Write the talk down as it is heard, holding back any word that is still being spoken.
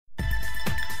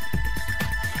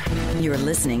You're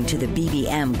listening to the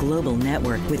BBM Global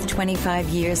Network with 25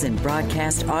 years in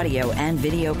broadcast audio and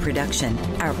video production.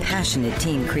 Our passionate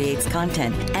team creates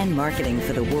content and marketing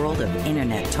for the world of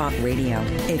Internet Talk Radio.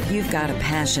 If you've got a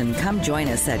passion, come join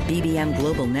us at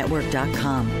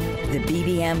bbmglobalnetwork.com. The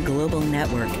BBM Global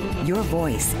Network. Your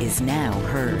voice is now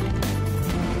heard.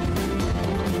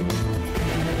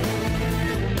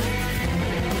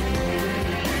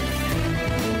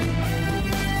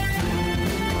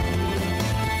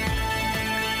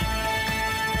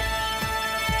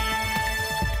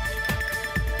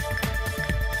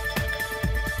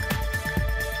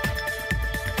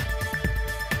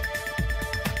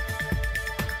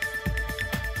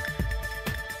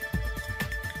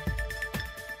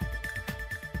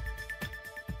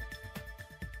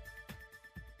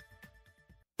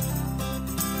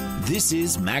 This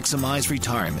is Maximize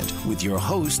Retirement with your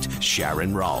host,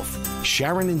 Sharon Rolfe.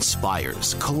 Sharon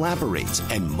inspires, collaborates,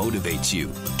 and motivates you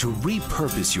to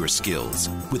repurpose your skills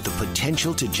with the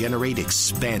potential to generate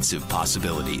expansive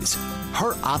possibilities.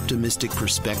 Her optimistic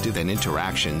perspective and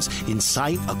interactions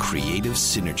incite a creative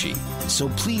synergy. So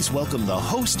please welcome the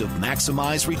host of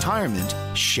Maximize Retirement,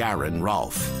 Sharon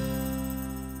Rolfe.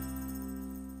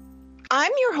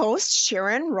 I'm your host,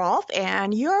 Sharon Rolfe,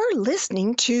 and you're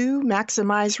listening to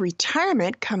Maximize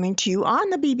Retirement, coming to you on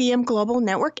the BBM Global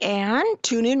Network and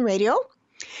TuneIn Radio.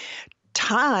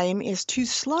 Time is too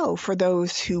slow for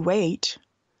those who wait,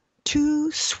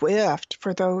 too swift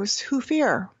for those who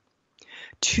fear,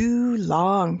 too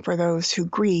long for those who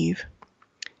grieve,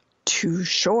 too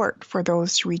short for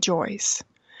those who rejoice.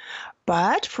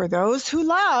 But for those who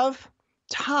love,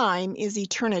 time is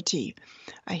eternity.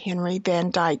 A Henry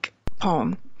Van Dyke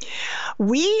poem.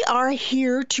 We are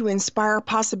here to inspire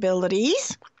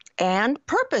possibilities and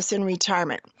purpose in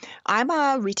retirement. I'm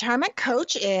a retirement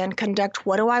coach and conduct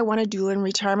What Do I Want to Do in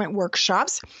Retirement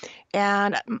workshops.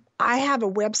 And I have a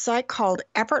website called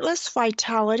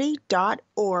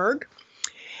effortlessvitality.org.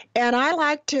 And I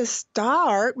like to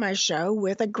start my show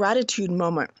with a gratitude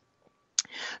moment.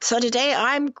 So today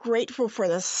I'm grateful for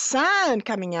the sun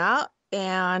coming out.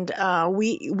 And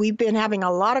we've been having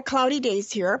a lot of cloudy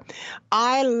days here.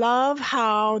 I love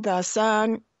how the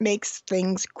sun makes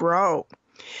things grow.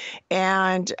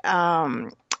 And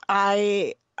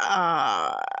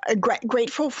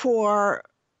grateful for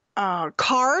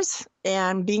cars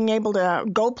and being able to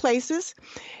go places.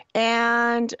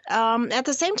 And at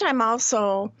the same time,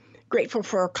 also grateful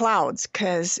for clouds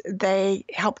because they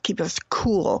help keep us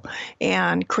cool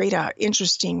and create an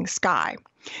interesting sky.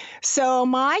 So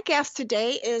my guest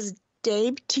today is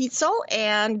Dave Teitzel.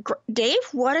 And Dave,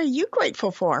 what are you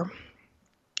grateful for?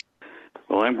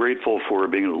 Well, I'm grateful for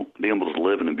being able to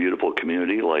live in a beautiful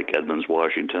community like Edmonds,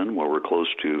 Washington, where we're close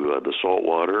to the salt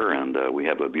water, and we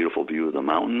have a beautiful view of the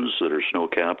mountains that are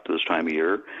snow-capped this time of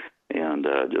year, and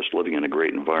just living in a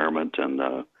great environment, and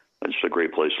it's a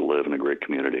great place to live in a great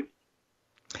community.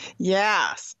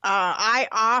 Yes, I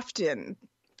often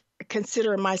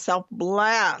consider myself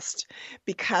blessed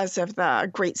because of the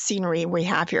great scenery we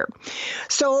have here.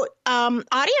 So,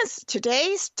 audience,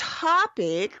 today's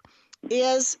topic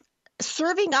is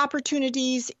serving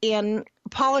opportunities in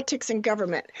politics and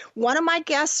government. One of my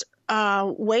guests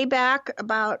way back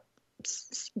about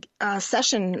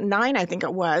session 9, I think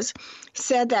it was,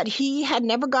 said that he had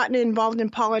never gotten involved in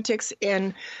politics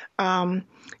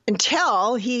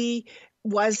until he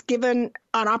was given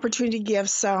an opportunity to give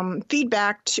some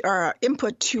feedback or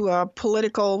input to a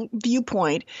political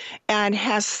viewpoint, and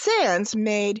has since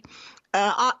made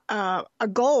a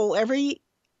goal every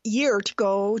year to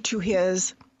go to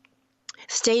his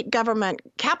state government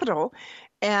capital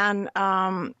and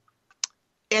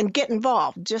get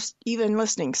involved, just even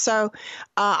listening. So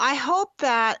I hope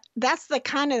that that's the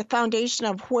kind of foundation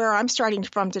of where I'm starting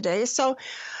from today. So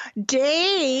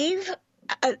Dave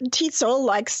Teitzel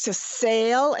likes to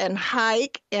sail and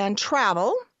hike and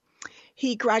travel.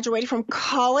 He graduated from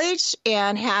college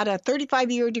and had a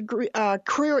 35-year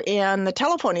career in the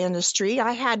telephone industry.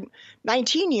 I had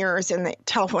 19 years in the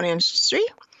telephone industry.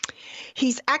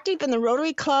 He's active in the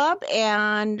Rotary Club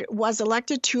and was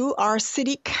elected to our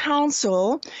city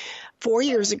council 4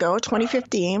 years ago,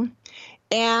 2015.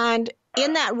 And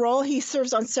in that role, he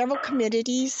serves on several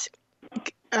committees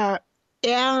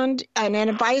and an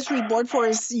advisory board for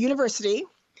his university.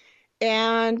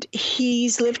 And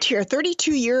he's lived here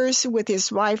 32 years with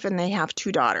his wife, and they have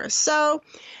 2 daughters. So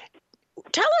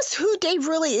tell us who Dave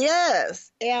really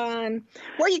is and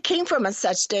where you came from and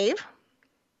such, Dave.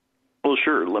 Well,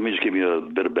 sure. Let me just give you a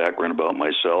bit of background about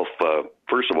myself.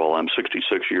 first of all, I'm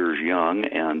 66 years young,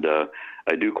 and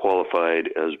I do qualify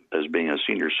as being a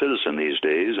senior citizen these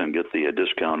days and get the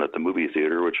discount at the movie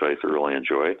theater, which I thoroughly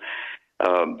enjoy.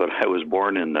 But I was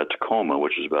born in Tacoma,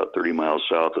 which is about 30 miles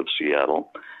south of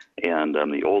Seattle, and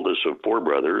I'm the oldest of four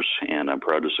brothers, and I'm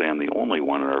proud to say I'm the only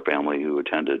one in our family who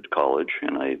attended college,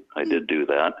 and I did do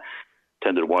that.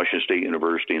 Attended Washington State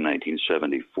University in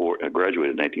 1974,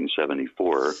 graduated in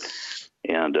 1974,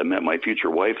 and met my future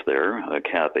wife there,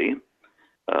 Kathy.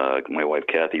 My wife,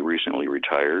 Kathy, recently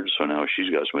retired, so now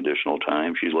she's got some additional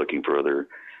time. She's looking for other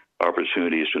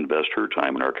opportunities to invest her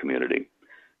time in our community.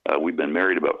 We've been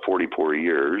married about 44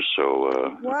 years,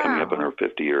 so coming up on our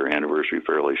 50-year anniversary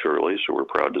fairly shortly, so we're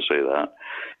proud to say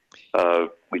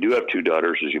that. We do have two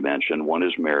daughters, as you mentioned. One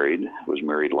is married, was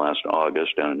married last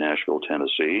August down in Nashville,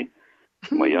 Tennessee.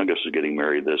 My youngest is getting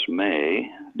married this May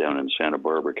down in Santa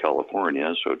Barbara,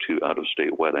 California, so two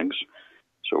out-of-state weddings.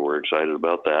 So we're excited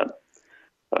about that.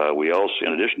 We also,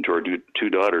 in addition to our two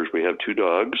daughters, we have two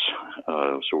dogs,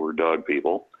 so we're dog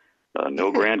people.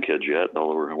 No grandkids yet,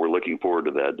 although we're looking forward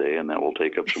to that day, and that will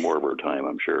take up some more of our time,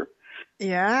 I'm sure.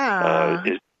 Yeah.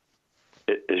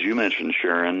 As you mentioned,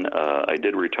 Sharon, I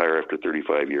did retire after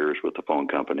 35 years with the phone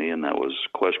company, and that was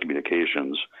Quest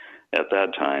Communications at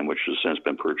that time, which has since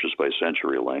been purchased by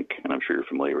CenturyLink, and I'm sure you're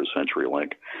familiar with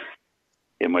CenturyLink.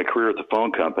 In my career at the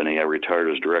phone company, I retired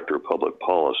as Director of Public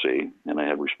Policy, and I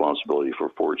had responsibility for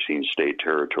 14 state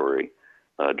territory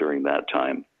during that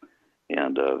time,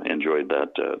 and enjoyed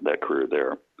that career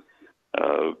there.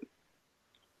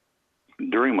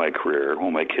 During my career,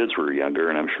 when my kids were younger,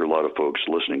 and I'm sure a lot of folks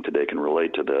listening today can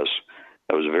relate to this,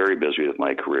 I was very busy with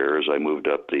my career. As I moved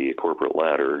up the corporate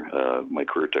ladder, my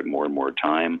career took more and more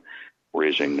time.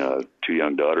 Raising two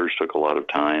young daughters took a lot of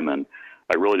time, and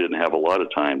I really didn't have a lot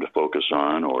of time to focus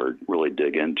on or really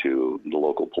dig into the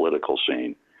local political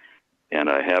scene. And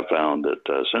I have found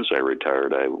that since I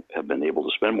retired, I have been able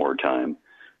to spend more time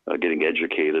getting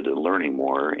educated and learning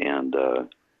more, and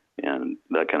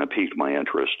that kind of piqued my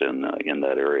interest in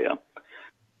that area.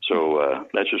 So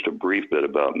that's just a brief bit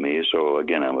about me. So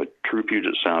again, I'm a true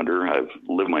Puget Sounder. I've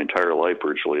lived my entire life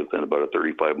virtually within about a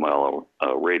 35-mile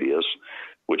radius,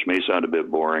 which may sound a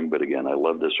bit boring, but again, I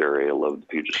love this area. I love the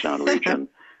Puget Sound region.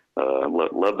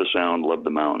 Love the sound, love the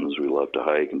mountains. We love to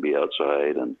hike and be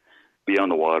outside and be on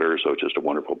the water, so it's just a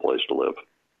wonderful place to live.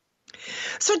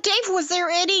 So, Dave, was there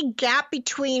any gap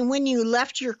between when you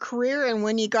left your career and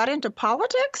when you got into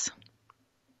politics?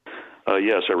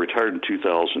 Yes, I retired in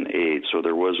 2008, so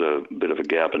there was a bit of a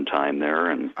gap in time there.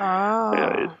 And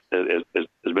as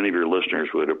many of your listeners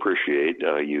would appreciate,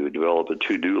 you develop a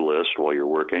to-do list while you're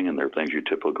working, and there are things you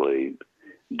typically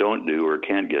don't do or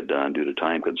can't get done due to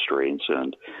time constraints.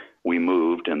 And we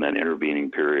moved in that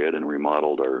intervening period and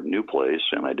remodeled our new place,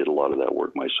 and I did a lot of that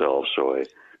work myself, so I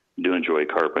do enjoy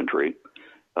carpentry.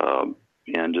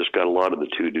 And just got a lot of the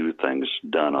to-do things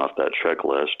done off that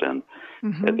checklist. And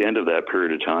at the end of that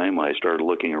period of time, I started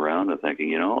looking around and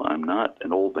thinking, I'm not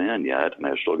an old man yet, and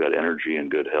I've still got energy and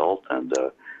good health, and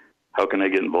how can I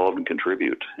get involved and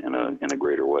contribute in a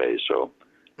greater way? So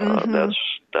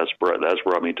that's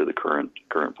brought me to the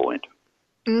current point.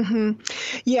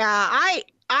 Yeah,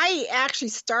 I actually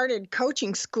started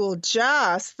coaching school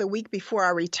just the week before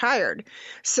I retired.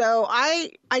 So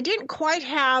I didn't quite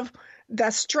have the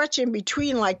stretch in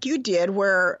between like you did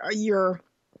where you're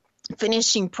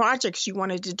finishing projects you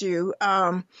wanted to do.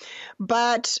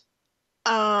 But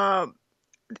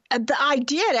I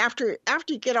did after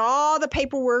you get all the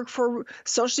paperwork for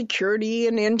Social Security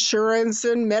and insurance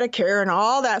and Medicare and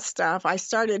all that stuff, I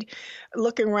started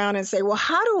looking around and say, well,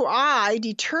 how do I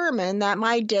determine that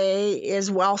my day is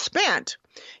well spent?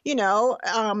 We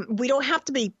don't have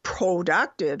to be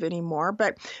productive anymore,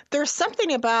 but there's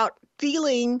something about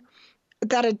feeling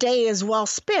that a day is well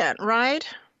spent, right?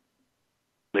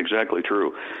 Exactly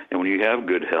true. And when you have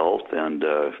good health and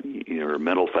your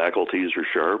mental faculties are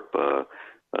sharp,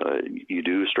 you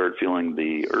do start feeling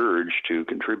the urge to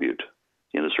contribit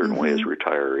in a certain way as a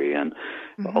retiree. And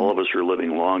all of us are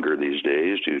living longer these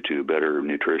days due to better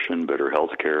nutrition, better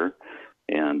health care.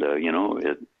 And,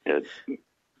 at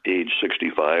age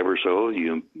 65 or so,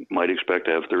 you might expect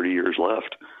to have 30 years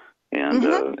left.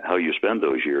 And how you spend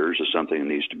those years is something that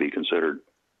needs to be considered.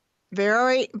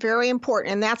 Very, very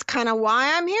important. And that's kind of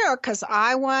why I'm here, because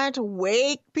I want to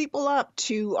wake people up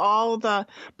to all the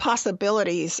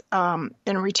possibilities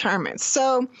in retirement.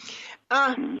 So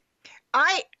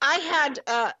I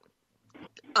had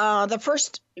the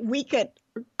first week at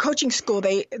coaching school,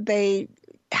 they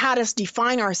had us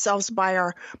define ourselves by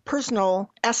our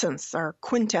personal essence, our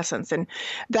quintessence. And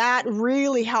that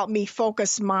really helped me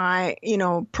focus my,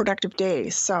 productive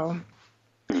days. So.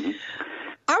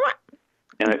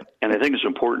 And I think it's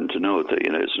important to note that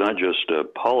it's not just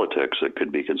politics that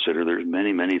could be considered. There's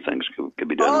many things could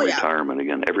be done in retirement.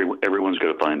 Again, everyone's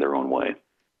got to find their own way.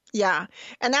 Yeah,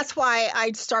 and that's why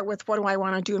I'd start with what do I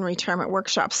want to do in retirement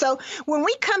workshop. So when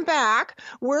we come back,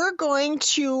 we're going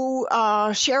to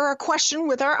share a question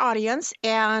with our audience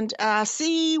and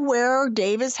see where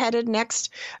Dave is headed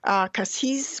next, because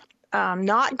he's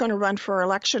not going to run for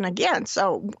election again.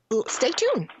 So stay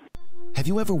tuned. Have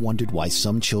you ever wondered why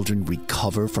some children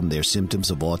recover from their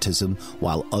symptoms of autism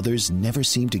while others never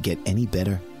seem to get any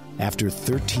better? After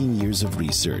 13 years of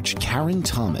research, Karen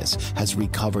Thomas has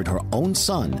recovered her own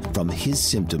son from his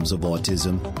symptoms of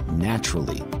autism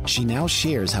naturally. She now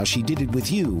shares how she did it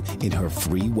with you in her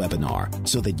free webinar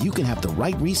so that you can have the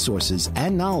right resources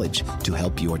and knowledge to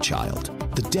help your child.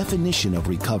 The definition of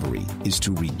recovery is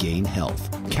to regain health.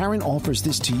 Karen offers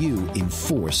this to you in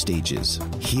 4 stages: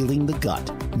 healing the gut,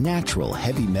 natural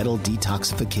heavy metal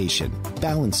detoxification,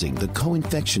 balancing the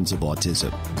co-infections of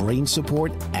autism, brain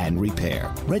support, and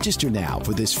repair. Register now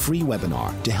for this free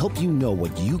webinar to help you know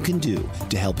what you can do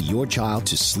to help your child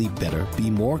to sleep better, be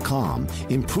more calm,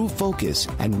 improve focus,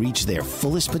 and reach their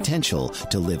fullest potential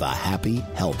to live a happy,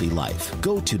 healthy life.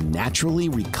 Go to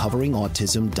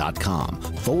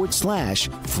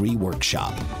naturallyrecoverinautism.com/free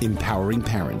workshop, empowering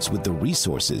parents with the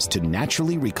resources to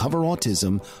naturally recover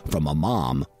autism from a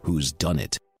mom who's done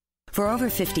it. For over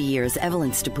 50 years,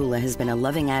 Evelyn Stapula has been a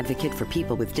loving advocate for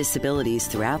people with disabilities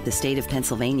throughout the state of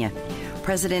Pennsylvania.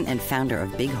 President and founder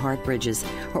of Big Heart Bridges,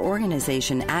 her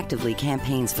organization actively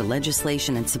campaigns for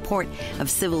legislation and support of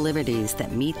civil liberties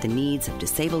that meet the needs of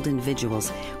disabled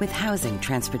individuals with housing,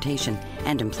 transportation,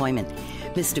 and employment.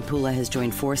 Ms. Stapula has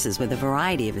joined forces with a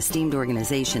variety of esteemed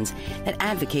organizations that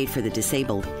advocate for the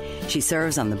disabled. She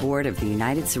serves on the board of the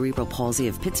United Cerebral Palsy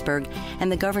of Pittsburgh and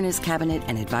the Governor's Cabinet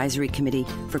and Advisory Committee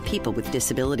for People with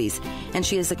Disabilities, and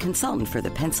she is a consultant for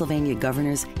the Pennsylvania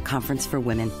Governor's Conference for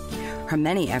Women. Her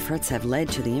many efforts have led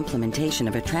to the implementation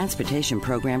of a transportation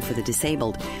program for the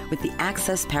disabled with the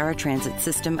Access Paratransit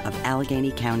System of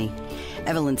Allegheny County.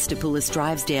 Evelyn Stapula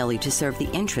strives daily to serve the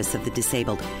interests of the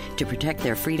disabled, to protect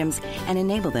their freedoms, and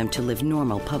enable them to live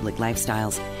normal public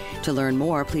lifestyles. To learn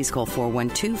more, please call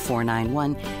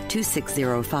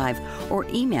 412-491-2605 or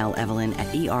email Evelyn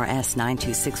at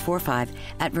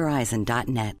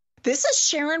ers92645@verizon.net. This is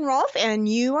Sharon Rolfe, and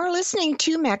you are listening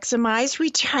to Maximize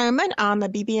Retirement on the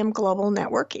BBM Global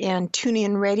Network and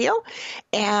TuneIn Radio.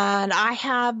 And I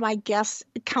have my guest,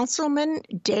 Councilman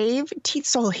Dave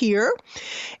Teitzel, here.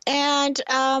 And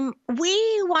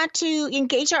we want to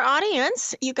engage our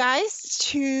audience, you guys,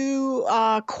 to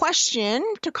question,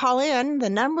 to call in. The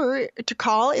number to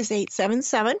call is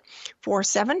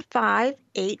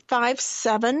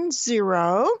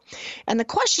 877-475-8570. And the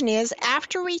question is,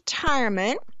 after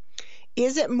retirement,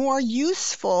 is it more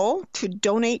useful to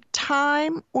donate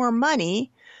time or money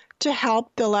to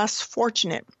help the less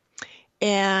fortunate?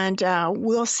 And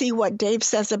we'll see what Dave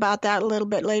says about that a little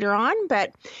bit later on.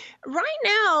 But right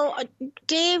now,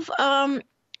 Dave, how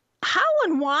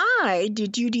and why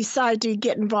did you decide to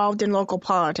get involved in local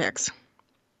politics?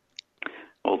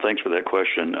 Well, thanks for that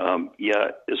question.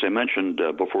 As I mentioned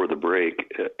before the break,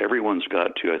 everyone's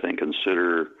got to, I think,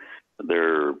 consider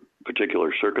their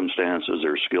particular circumstances,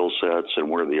 their skill sets, and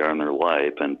where they are in their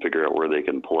life, and figure out where they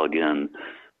can plug in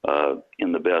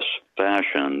the best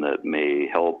fashion that may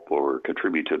help or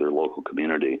contribute to their local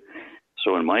community.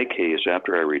 So in my case,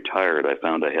 after I retired, I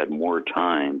found I had more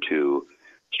time to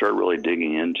start really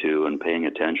digging into and paying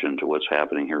attention to what's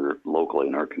happening here locally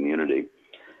in our community.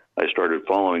 I started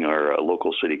following our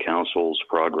local city council's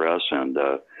progress and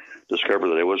discovered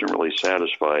that I wasn't really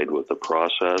satisfied with the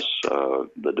process,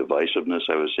 the divisiveness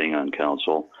I was seeing on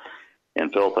council,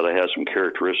 and felt that I had some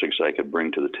characteristics I could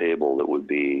bring to the table that would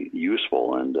be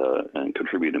useful and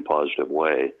contribute in a positive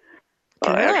way.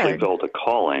 I actually felt a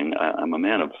calling. I'm a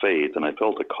man of faith, and I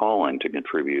felt a calling to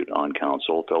contribute on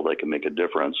council, felt I could make a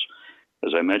difference.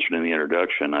 As I mentioned in the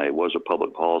introduction, I was a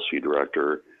public policy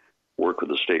director, worked with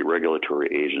the state regulatory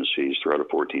agencies throughout a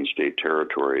 14-state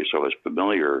territory, so I was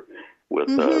familiar with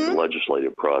the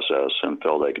legislative process and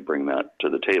felt I could bring that to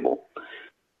the table.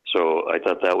 So I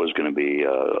thought that was going to be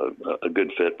a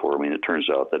good fit for me, and it turns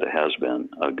out that it has been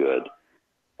a good.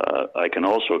 I can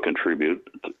also contribute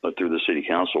through the city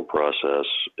council process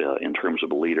in terms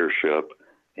of leadership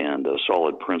and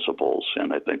solid principles,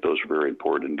 and I think those are very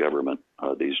important in government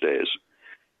these days.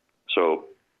 So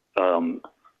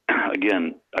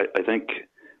again, I think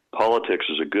politics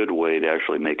is a good way to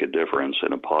actually make a difference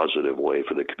in a positive way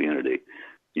for the community.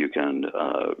 You can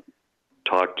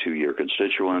talk to your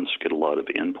constituents, get a lot of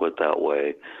input that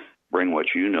way, bring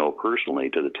what you know personally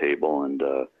to the table, and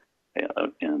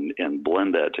and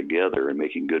blend that together and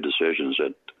making good decisions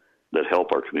that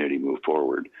help our community move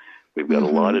forward. We've got a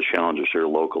lot of challenges here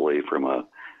locally from a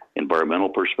environmental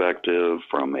perspective,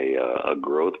 from a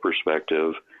growth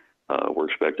perspective. We're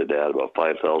expected to add about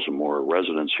 5,000 more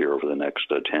residents here over the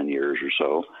next 10 years or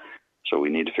so. So we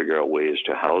need to figure out ways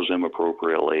to house them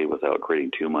appropriately without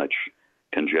creating too much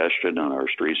congestion on our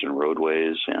streets and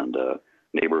roadways and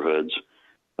neighborhoods.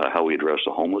 How we address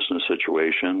the homelessness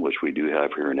situation, which we do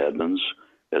have here in Edmonds,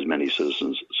 as many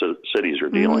cities are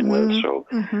dealing with. So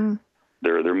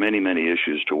there are many, many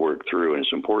issues to work through, and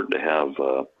it's important to have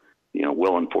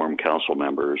well-informed council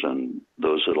members and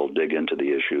those that'll dig into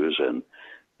the issues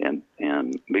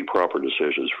and make proper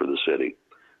decisions for the city.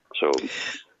 So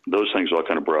those things all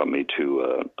kind of brought me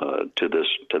to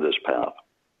this path.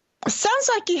 Sounds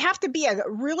like you have to be a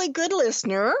really good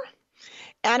listener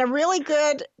and a really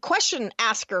good question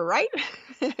asker, right?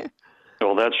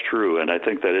 Well, that's true, and I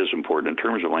think that is important. In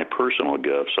terms of my personal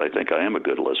gifts, I think I am a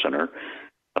good listener,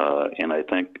 and I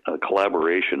think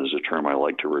collaboration is a term I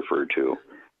like to refer to.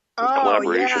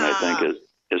 Collaboration, I think,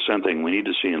 is something we need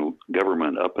to see in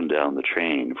government up and down the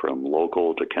chain, from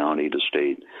local to county to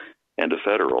state and to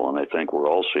federal, and I think we're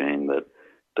all seeing that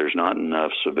there's not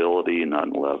enough civility, not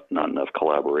enough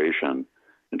collaboration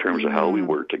in terms of how we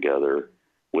work together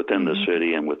within the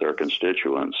city and with our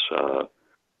constituents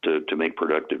to make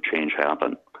productive change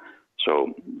happen.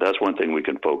 So that's one thing we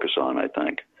can focus on, I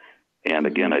think. And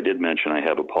again, I did mention I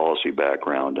have a policy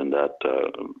background, and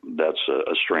that's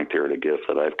a strength here, and a gift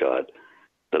that I've got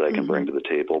that I can bring to the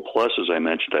table. Plus, as I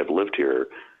mentioned, I've lived here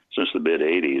since the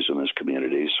mid-'80s in this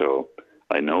community, so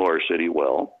I know our city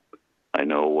well. I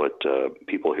know what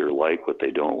people here like, what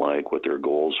they don't like, what their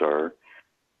goals are.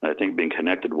 I think being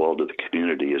connected well to the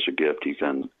community is a gift you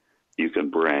can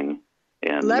bring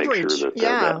and leverage. Make sure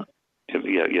that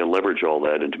leverage all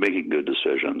that into making good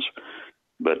decisions.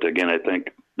 But again, I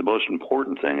think the most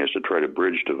important thing is to try to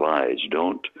bridge divides.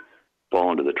 Don't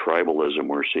fall into the tribalism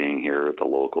we're seeing here at the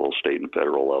local, state, and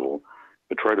federal level,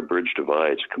 but try to bridge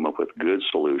divides, come up with good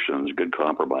solutions, good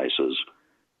compromises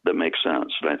that make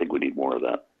sense. And I think we need more of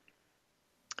that.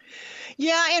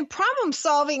 Yeah, and problem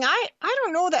solving, I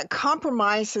don't know that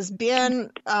compromise has been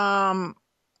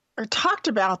or talked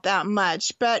about that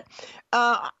much, but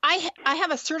I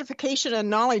have a certification in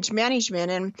knowledge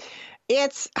management, and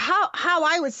it's how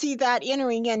I would see that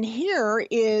entering in here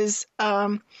is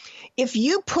if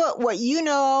you put what you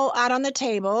know out on the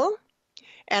table,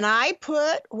 and I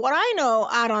put what I know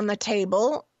out on the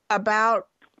table about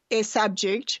a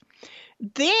subject,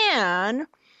 then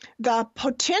the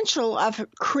potential of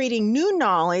creating new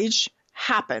knowledge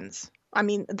happens. I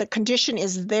mean, the condition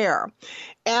is there.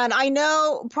 And I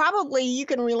know probably you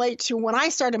can relate to when I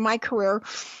started my career,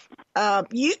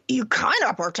 you kind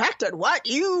of protected what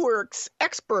you were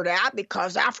expert at,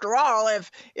 because after all,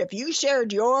 if you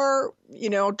shared your,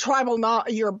 your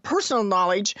personal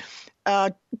knowledge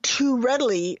too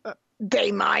readily,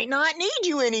 they might not need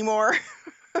you anymore.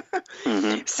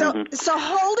 So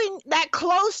holding that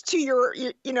close to your,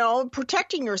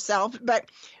 protecting yourself, but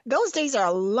those days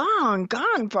are long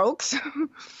gone, folks.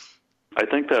 I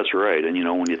think that's right. And,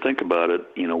 when you think about it,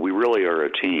 we really are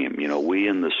a team. We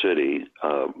in the city,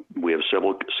 we have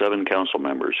 7 council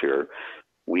members here.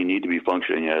 We need to be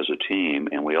functioning as a team,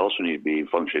 and we also need to be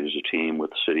functioning as a team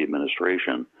with the city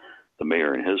administration, the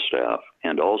mayor and his staff,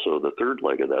 and also the third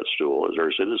leg of that stool is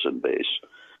our citizen base.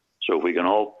 So if we can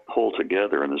all pull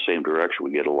together in the same direction,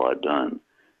 we get a lot done.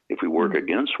 If we work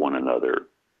against one another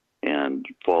and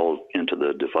fall into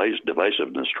the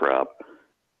divisiveness trap,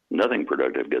 nothing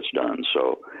productive gets done.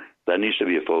 So that needs to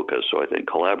be a focus. So I think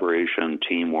collaboration,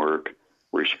 teamwork,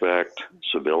 respect,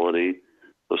 civility,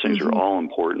 those things are all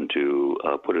important to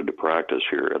put into practice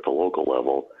here at the local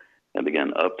level, and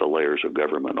again, up the layers of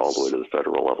government all the way to the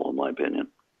federal level, in my opinion.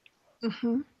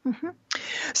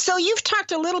 So you've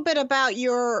talked a little bit about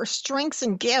your strengths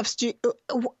and gifts.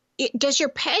 Does your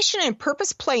passion and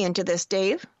purpose play into this,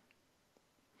 Dave?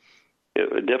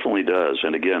 It definitely does.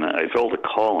 And again, I felt a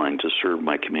calling to serve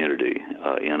my community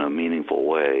in a meaningful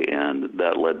way, and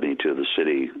that led me to the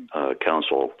city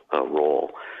council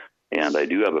role. And I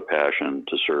do have a passion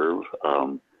to serve.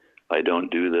 I don't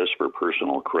do this for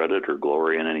personal credit or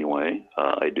glory in any way.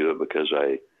 I do it because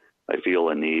I feel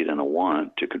a need and a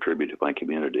want to contribute to my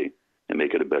community and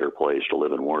make it a better place to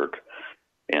live and work.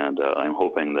 And I'm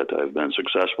hoping that I've been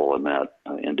successful in that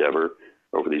endeavor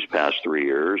over these past 3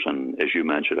 years. And as you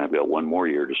mentioned, I've got 1 more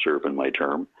year to serve in my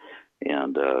term.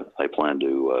 And I plan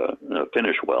to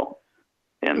finish well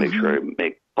and make sure I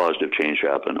make positive change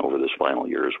happen over this final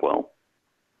year as well.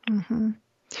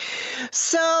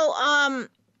 So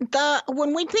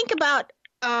when we think about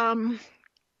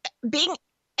being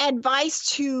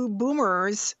advice to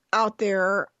boomers out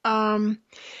there,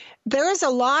 there is a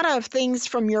lot of things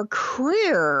from your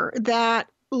career that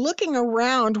looking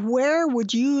around, where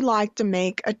would you like to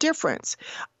make a difference?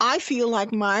 I feel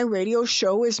like my radio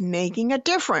show is making a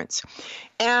difference.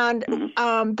 And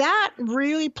that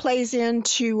really plays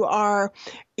into our,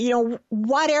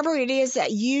 whatever it is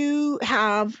that you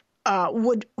have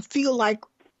would feel like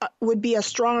would be a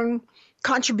strong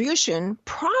contribution,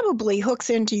 probably hooks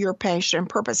into your passion and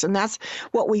purpose. And that's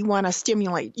what we want to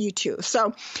stimulate you to.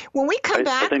 So when we come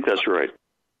back, I think that's right.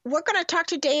 We're going to talk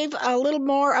to Dave a little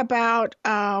more about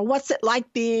what's it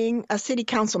like being a city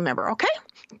council member. Okay?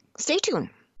 Stay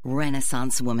tuned.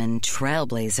 Renaissance woman,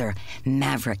 trailblazer,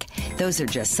 maverick. Those are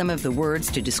just some of the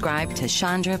words to describe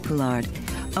Tashandra Poulard,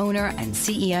 owner and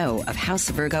CEO of House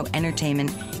of Virgo Entertainment,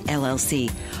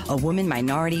 LLC, a woman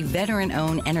minority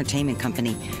veteran-owned entertainment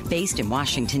company based in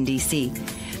Washington, D.C.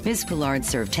 Ms. Poulard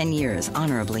served 10 years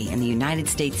honorably in the United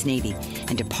States Navy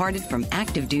and departed from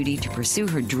active duty to pursue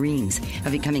her dreams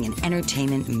of becoming an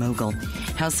entertainment mogul.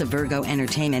 House of Virgo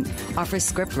Entertainment offers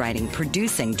script writing,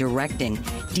 producing, directing,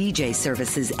 DJ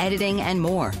services, editing, and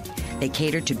more. They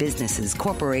cater to businesses,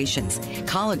 corporations,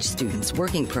 college students,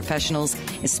 working professionals,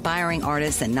 aspiring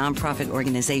artists, and nonprofit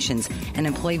organizations, and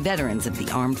employ veterans of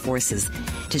the armed forces.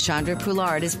 Tashandra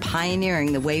Poulard is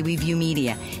pioneering the way we view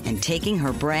media and taking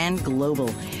her brand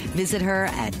global. Visit her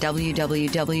at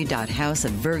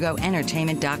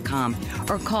www.houseofvirgoentertainment.com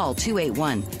or call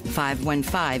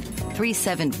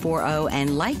 281-515-3740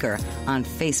 and like her on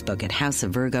Facebook at House of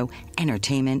Virgo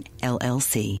Entertainment,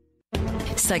 LLC.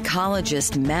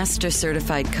 Psychologist, master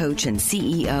certified coach, and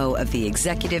CEO of the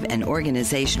executive and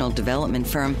organizational development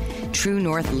firm True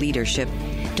North Leadership,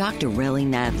 Dr. Relly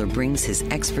Nadler brings his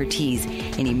expertise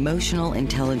in emotional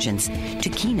intelligence to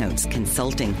Keynotes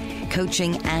Consulting,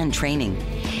 coaching, and training.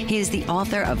 He is the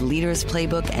author of Leader's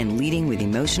Playbook and Leading with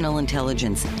Emotional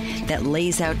Intelligence that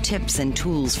lays out tips and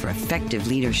tools for effective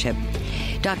leadership.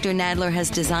 Dr. Nadler has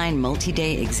designed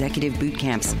multi-day executive boot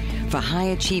camps for high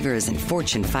achievers in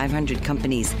Fortune 500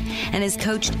 companies and has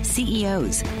coached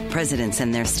CEOs, presidents,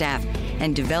 and their staff,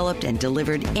 and developed and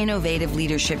delivered innovative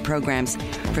leadership programs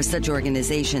for such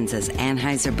organizations as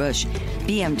Anheuser-Busch,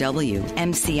 BMW,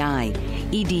 MCI,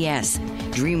 EDS,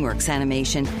 DreamWorks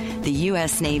Animation, the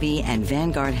U.S. Navy, and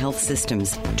Vanguard Health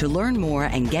Systems. To learn more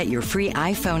and get your free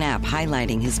iPhone app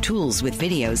highlighting his tools with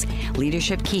videos,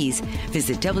 leadership keys,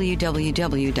 visit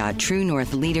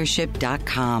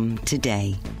www.truenorthleadership.com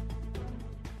today.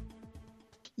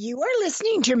 You are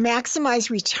listening to Maximize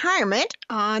Retirement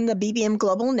on the BBM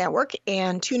Global Network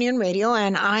and TuneIn Radio,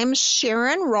 and I'm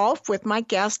Sharon Rolfe with my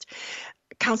guest,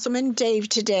 Councilman Dave,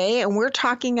 today, and we're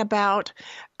talking about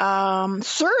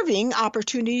serving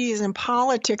opportunities in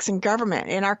politics and government.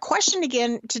 And our question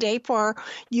again today for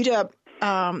you to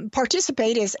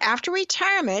participate is, after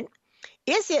retirement,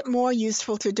 is it more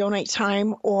useful to donate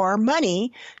time or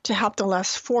money to help the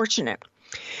less fortunate?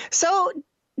 So,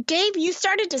 Dave, you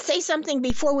started to say something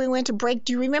before we went to break.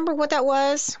 Do you remember what that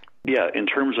was? Yeah, in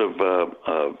terms of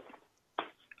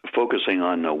focusing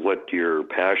on what your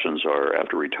passions are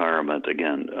after retirement,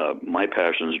 again, my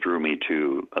passions drew me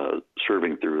to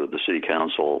serving through the city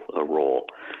council role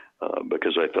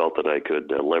because I felt that I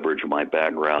could leverage my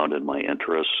background and my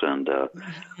interests and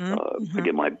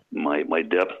again, my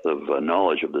depth of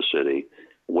knowledge of the city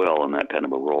well in that kind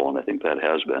of a role, and I think that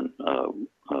has been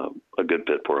a good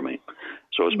fit for me.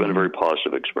 So it's been a very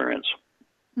positive experience.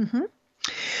 Mm-hmm.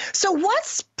 So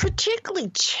what's particularly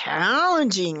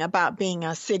challenging about being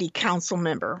a city council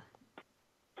member?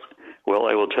 Well,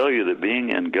 I will tell you that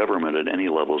being in government at any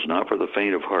level is not for the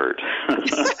faint of heart.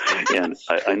 And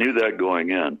I knew that going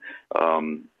in.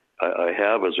 I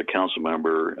have, as a council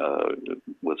member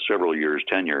with several years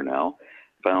tenure now,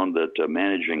 found that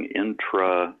managing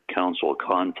intra-council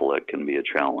conflict can be a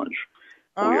challenge.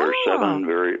 We are seven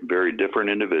very, very different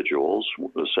individuals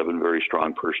with seven very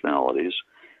strong personalities,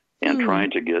 and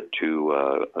trying to get to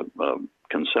a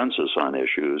consensus on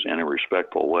issues in a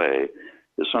respectful way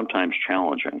is sometimes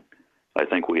challenging. I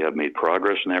think we have made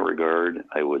progress in that regard.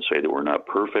 I would say that we're not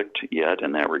perfect yet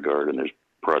in that regard, and there's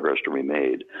progress to be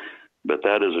made. But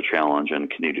that is a challenge and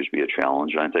continues to be a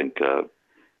challenge. I think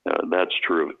that's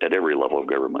true at every level of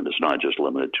government. It's not just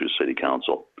limited to city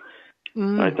council.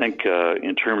 I think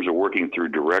in terms of working through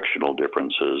directional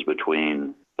differences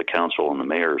between the council and the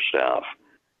mayor's staff,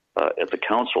 at the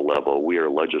council level, we are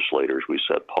legislators. We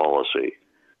set policy.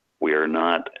 We are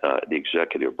not the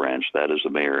executive branch. That is the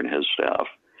mayor and his staff.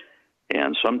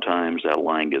 And sometimes that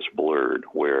line gets blurred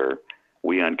where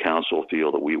we on council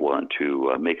feel that we want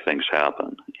to make things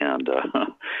happen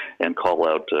and call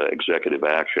out executive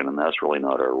action, and that's really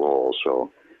not our role.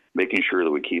 So making sure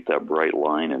that we keep that bright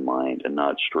line in mind and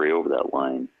not stray over that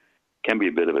line can be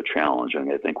a bit of a challenge,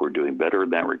 and I think we're doing better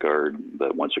in that regard,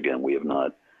 but once again, we have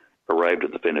not arrived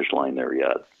at the finish line there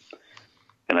yet.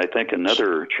 And I think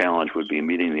another challenge would be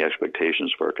meeting the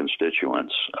expectations of our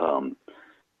constituents.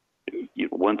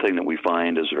 One thing that we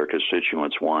find is that our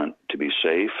constituents want to be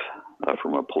safe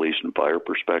from a police and fire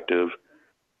perspective.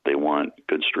 They want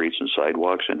good streets and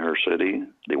sidewalks in our city.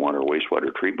 They want our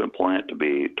wastewater treatment plant to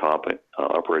be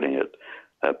operating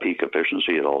at peak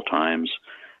efficiency at all times.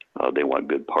 They want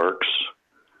good parks.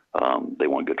 They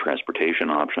want good transportation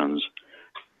options,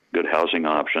 good housing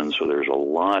options. So there's a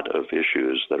lot of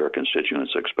issues that our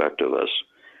constituents expect of us.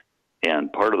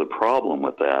 And part of the problem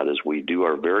with that is we do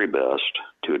our very best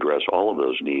to address all of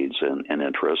those needs and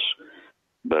interests.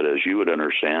 But as you would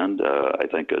understand, I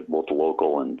think at both the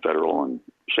local and federal and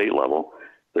state level,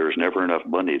 there's never enough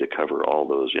money to cover all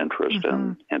those interests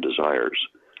and desires.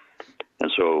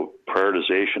 And so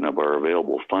prioritization of our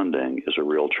available funding is a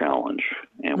real challenge.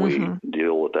 And we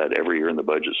deal with that every year in the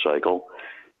budget cycle.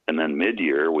 And then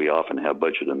mid-year, we often have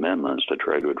budget amendments to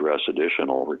try to address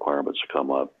additional requirements that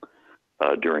come up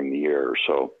during the year.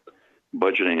 So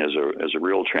budgeting is a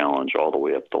real challenge all the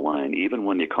way up the line, even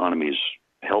when the economy's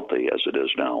healthy as it is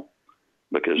now,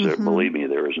 because believe me,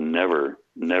 there is never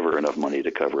enough money to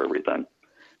cover everything.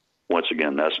 Once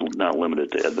again, that's not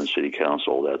limited to Edmonds City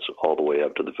Council. That's all the way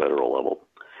up to the federal level.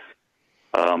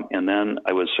 And then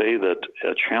I would say that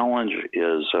a challenge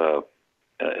is,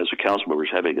 as a council member,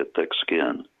 is having a thick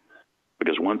skin.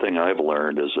 Because one thing I've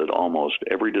learned is that almost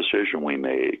every decision we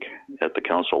make at the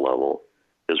council level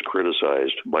is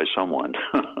criticized by someone.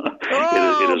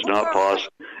 It is not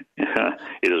possible.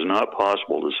 It is not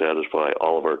possible to satisfy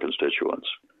all of our constituents.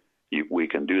 We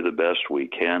can do the best we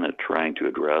can at trying to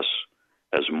address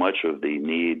as much of the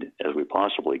need as we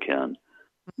possibly can,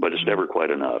 but it's never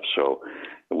quite enough. So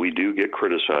we do get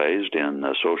criticized in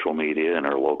social media and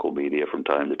our local media from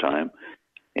time to time,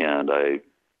 and I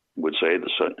would say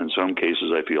that in some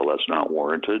cases I feel that's not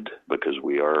warranted because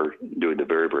we are doing the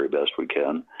very, very best we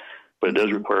can. But it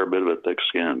does require a bit of a thick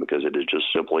skin because it is just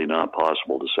simply not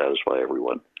possible to satisfy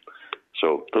everyone.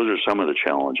 So those are some of the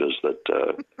challenges that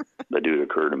do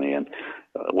occur to me. And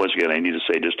once again, I need to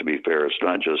say, just to be fair, it's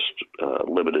not just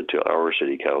limited to our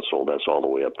city council. That's all the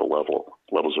way up the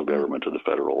levels of government to the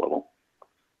federal level.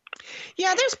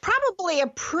 Yeah, there's probably a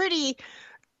pretty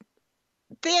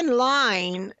thin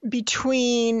line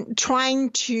between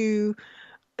trying to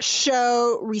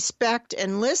show respect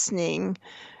and listening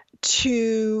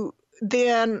to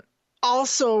then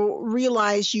also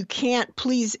realize you can't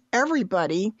please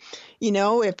everybody. You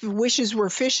know, if wishes were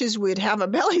fishes, we'd have a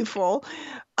belly full.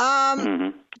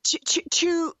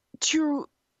 To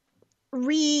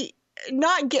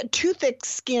not get too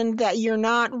thick-skinned that you're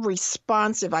not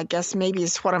responsive, I guess maybe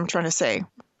is what I'm trying to say.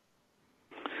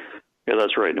 Yeah,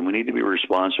 that's right. And we need to be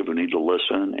responsive. We need to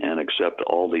listen and accept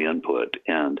all the input.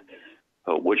 And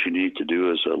what you need to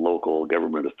do as a local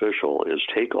government official is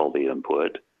take all the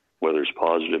input, whether it's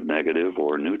positive, negative,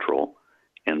 or neutral,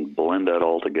 and blend that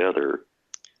all together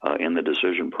in the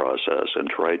decision process and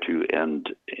try to end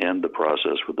the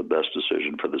process with the best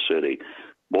decision for the city,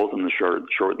 both in the short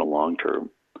and the long term.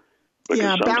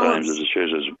 Because sometimes the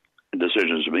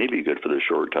decisions may be good for the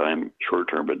short term,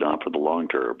 but not for the long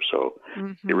term. So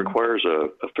it requires a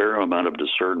fair amount of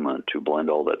discernment to blend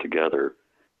all that together,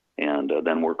 and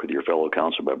then work with your fellow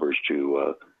council members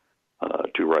to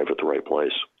arrive at the right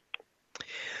place.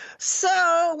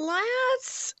 So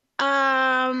let's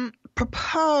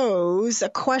propose a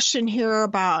question here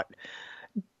about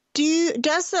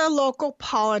does the local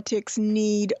politics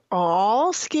need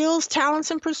all skills,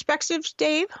 talents, and perspectives,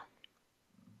 Dave?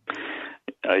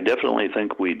 I definitely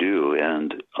think we do.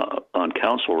 And on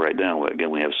council right now, again,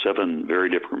 we have 7 very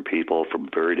different people from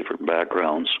very different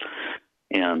backgrounds.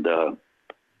 And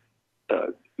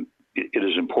it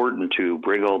is important to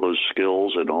bring all those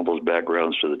skills and all those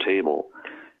backgrounds to the table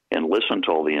and listen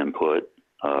to all the input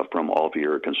from all of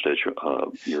your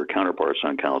your counterparts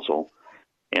on council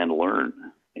and learn.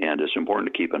 And it's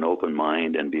important to keep an open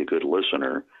mind and be a good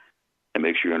listener and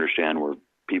make sure you understand where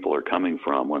people are coming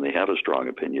from when they have a strong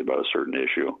opinion about a certain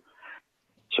issue.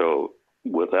 So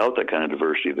without that kind of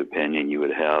diversity of opinion, you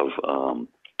would have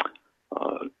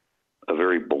a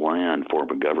very bland form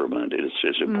of government.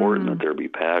 It's important that there be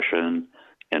passion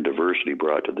and diversity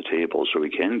brought to the table so we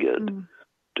can get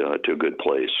to a good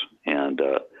place. And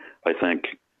I think,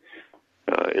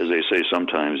 as they say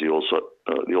sometimes, the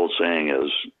old saying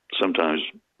is sometimes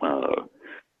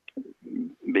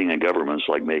being in government's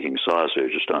like making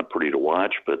sausage. It's not pretty to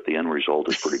watch, but the end result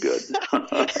is pretty good. I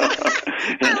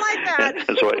like that.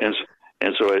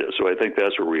 So I think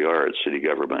that's where we are at city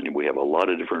government. We have a lot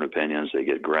of different opinions. They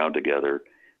get ground together.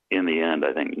 In the end,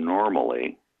 I think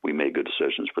normally we make good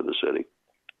decisions for the city.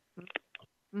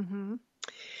 Mm-hmm.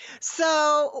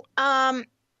 So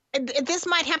this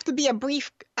might have to be a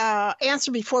brief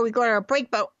answer before we go to our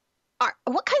break, but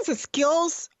what kinds of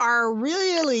skills are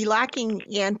really lacking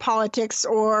in politics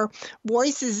or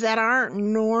voices that aren't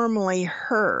normally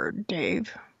heard,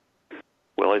 Dave?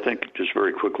 Well, I think just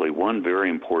very quickly, one very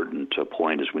important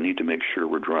point is we need to make sure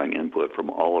we're drawing input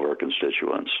from all of our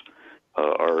constituents.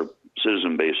 Our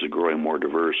citizen base is growing more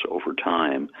diverse over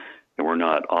time, and we're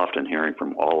not often hearing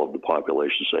from all of the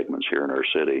population segments here in our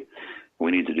city.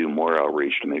 We need to do more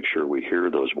outreach to make sure we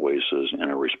hear those voices and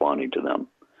are responding to them.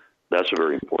 That's a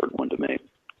very important one to me.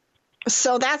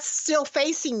 So that's still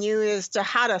facing you as to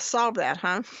how to solve that,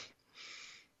 huh?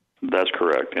 That's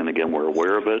correct. And again, we're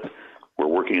aware of it. We're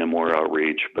working on more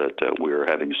outreach, but we're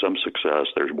having some success.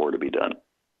 There's more to be done.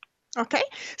 Okay.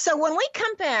 So when we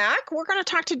come back, we're going to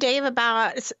talk to Dave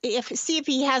about see if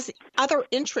he has other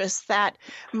interests that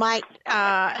might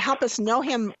help us know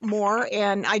him more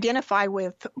and identify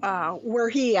with where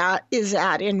he is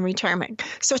at in retirement.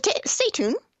 So stay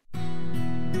tuned.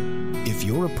 If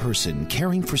you're a person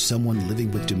caring for someone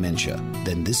living with dementia,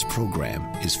 then this program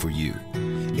is for you.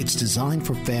 It's designed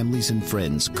for families and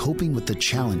friends coping with the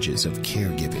challenges of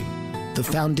caregiving. The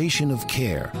foundation of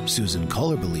care, Susan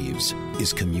Kohler believes,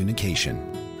 is communication.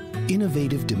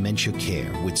 Innovative dementia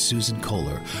care with Susan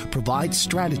Kohler provides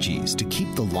strategies to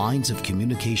keep the lines of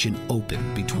communication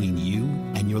open between you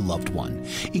and your loved one,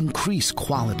 increase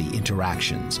quality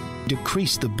interactions,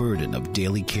 decrease the burden of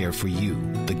daily care for you,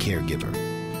 the caregiver.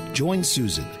 Join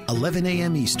Susan, 11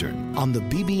 a.m. Eastern, on the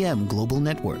BBM Global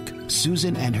Network.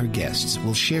 Susan and her guests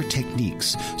will share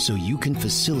techniques so you can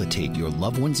facilitate your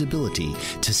loved one's ability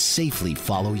to safely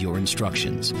follow your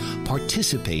instructions,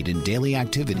 participate in daily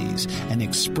activities, and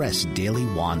express daily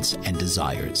wants and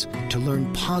desires to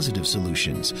learn positive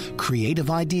solutions,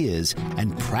 creative ideas,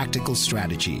 and practical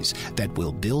strategies that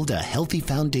will build a healthy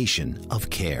foundation of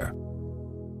care.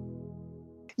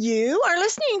 You are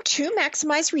listening to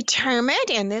Maximize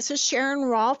Retirement, and this is Sharon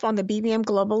Rolfe on the BBM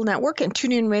Global Network and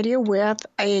TuneIn Radio with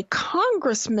a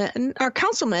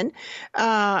councilman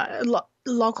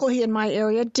locally in my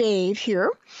area, Dave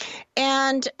here.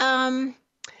 And our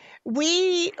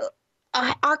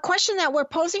question that we're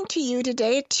posing to you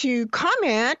today to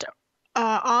comment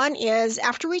on is,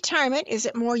 after retirement, is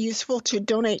it more useful to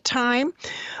donate time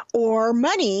or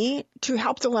money to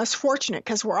help the less fortunate?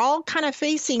 Because we're all kind of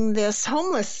facing this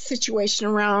homeless situation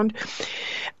around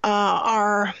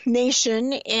our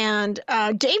nation. And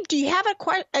Dave, do you have an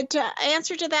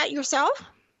answer to that yourself?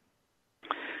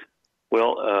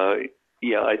 Well,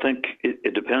 yeah, I think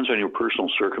it depends on your personal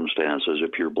circumstances.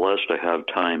 If you're blessed to have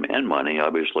time and money,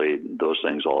 obviously those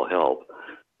things all help.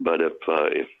 But if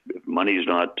money's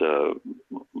not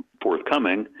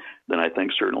forthcoming, then I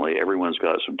think certainly everyone's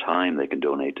got some time they can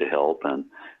donate to help, and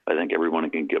I think everyone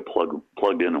can get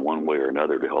plugged in one way or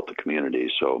another to help the community.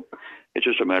 So it's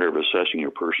just a matter of assessing your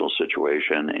personal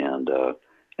situation and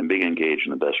being engaged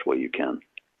in the best way you can.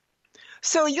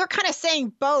 So you're kind of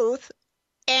saying both,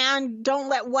 and don't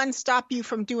let one stop you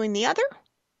from doing the other?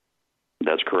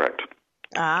 That's correct.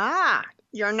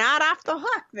 You're not off the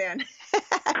hook then.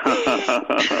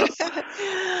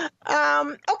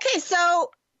 Okay,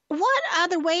 so what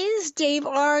other ways, Dave,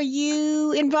 are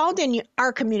you involved in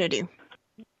our community?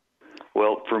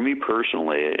 Well, for me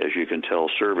personally, as you can tell,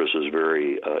 service is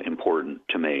very important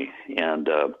to me. And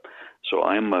so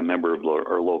I'm a member of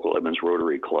our local Edmonds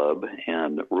Rotary Club,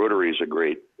 and Rotary is a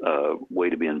great way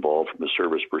to be involved from a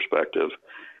service perspective.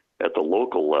 At the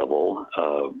local level,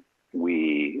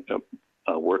 we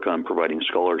work on providing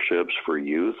scholarships for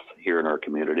youth here in our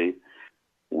community.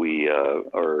 We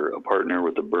are a partner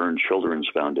with the Burn Children's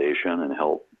Foundation and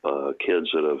help kids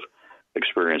that have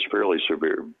experienced fairly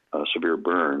severe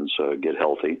burns get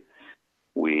healthy.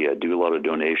 We do a lot of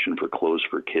donation for clothes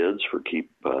for kids, for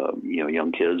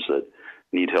young kids that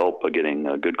need help getting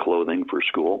good clothing for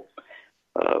school.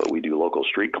 We do local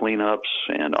street cleanups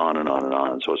and on and on and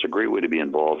on. So it's a great way to be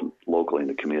involved locally in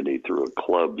the community through a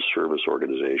club service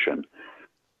organization.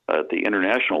 At the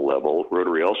international level,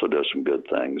 Rotary also does some good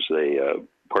things. They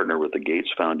partner with the Gates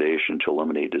Foundation to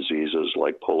eliminate diseases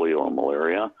like polio and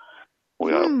malaria.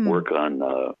 We work on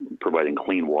providing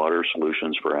clean water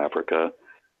solutions for Africa.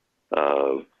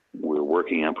 We're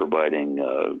working on providing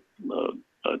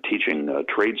teaching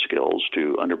trade skills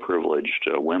to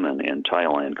underprivileged women in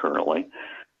Thailand currently.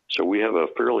 So we have a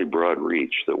fairly broad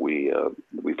reach that we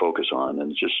focus on,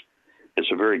 and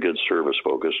it's a very good service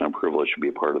focus. I'm privileged to be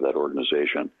a part of that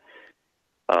organization.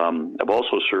 I've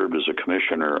also served as a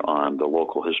commissioner on the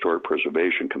local Historic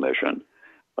Preservation Commission.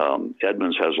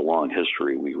 Edmonds has a long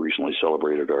history. We recently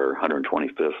celebrated our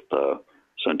 125th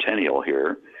centennial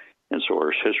here, and so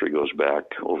our history goes back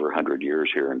over 100 years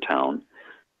here in town.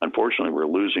 Unfortunately, we're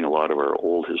losing a lot of our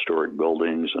old historic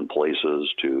buildings and places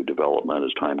to development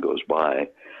as time goes by.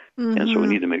 Mm-hmm. And so we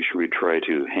need to make sure we try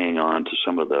to hang on to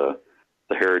some of the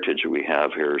heritage that we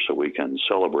have here so we can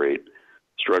celebrate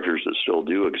structures that still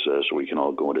do exist, so we can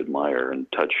all go and admire and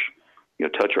touch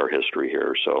our history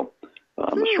here. So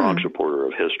I'm a strong supporter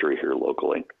of history here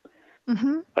locally.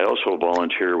 Mm-hmm. I also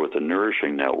volunteer with the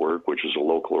Nourishing Network, which is a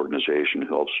local organization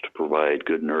who helps to provide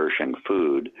good, nourishing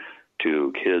food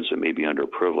to kids that may be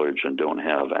underprivileged and don't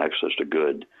have access to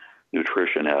good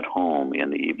nutrition at home in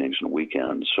the evenings and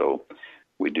weekends. So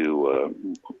we do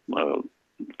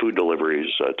food deliveries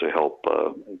to help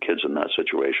kids in that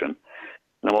situation.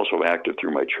 And I'm also active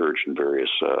through my church in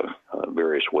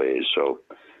various ways. So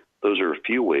those are a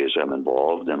few ways I'm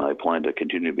involved, and I plan to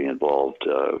continue to be involved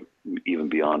even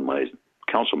beyond my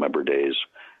council member days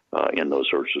in those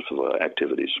sorts of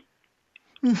activities.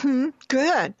 Mm-hmm.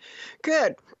 Good.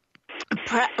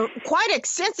 Quite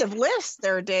extensive list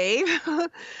there, Dave. Well,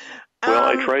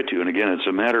 I try to, and again, it's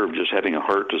a matter of just having a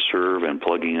heart to serve and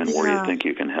plugging in where you think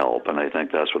you can help, and I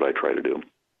think that's what I try to do.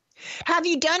 Have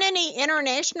you done any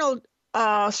international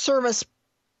service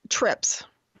trips?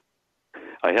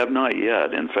 I have not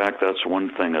yet. In fact, that's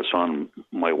one thing that's on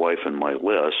my wife and my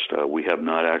list. We have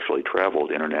not actually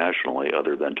traveled internationally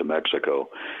other than to Mexico.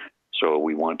 So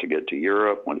we want to get to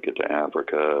Europe, want to get to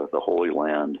Africa, the Holy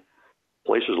Land,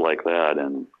 places like that,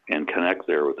 and connect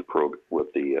there with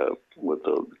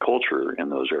the culture in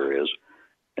those areas,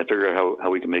 and figure out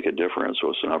how we can make a difference. So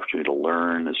it's an opportunity to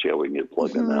learn and see how we can get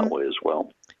plugged in that way as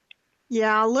well.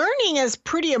 Yeah, learning is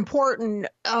pretty important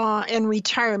in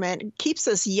retirement. It keeps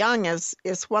us young, is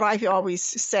what I always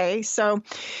say. So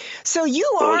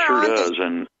you are. Well, it sure does,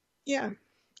 and yeah.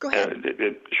 Go ahead.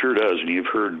 It sure does, and you've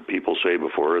heard people say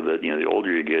before that the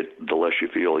older you get, the less you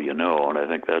feel you know, and I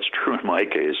think that's true in my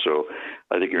case. So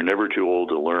I think you're never too old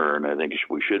to learn. I think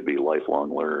we should be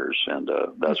lifelong learners, and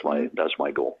that's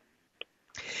my goal.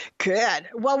 Good.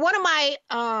 Well, one of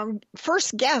my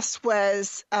first guests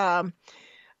was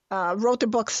wrote the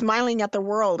book Smiling at the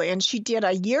World, and she did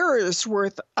a year's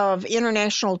worth of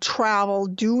international travel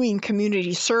doing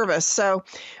community service. So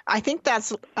I think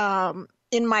that's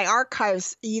in my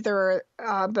archives, either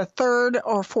the third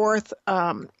or fourth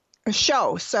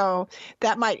show. So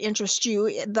that might interest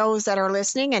you, those that are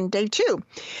listening, and Dave too.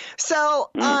 So,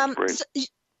 so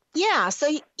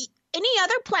any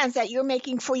other plans that you're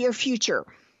making for your future?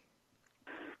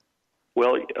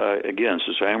 Well, again,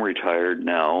 since I am retired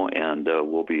now and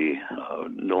will be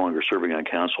no longer serving on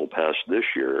council past this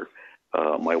year,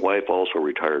 my wife also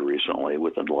retired recently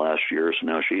within the last year, so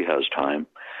now she has time.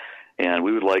 And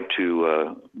we would like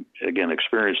to, again,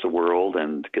 experience the world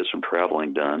and get some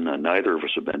traveling done. Neither of us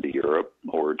have been to Europe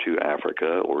or to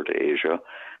Africa or to Asia.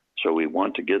 So we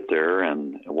want to get there,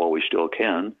 and while we still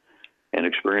can, and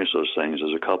experience those things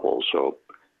as a couple. So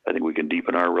I think we can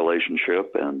deepen our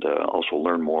relationship and also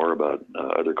learn more about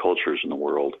other cultures in the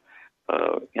world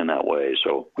in that way.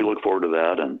 So we look forward to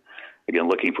that, and again,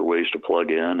 looking for ways to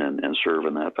plug in and serve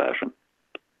in that fashion.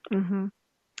 Mm-hmm.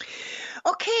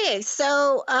 Okay,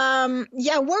 so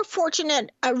we're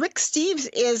fortunate. Rick Steves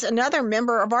is another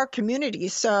member of our community,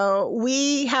 so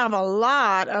we have a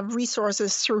lot of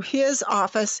resources through his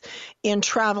office in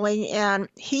traveling, and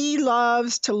he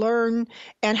loves to learn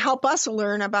and help us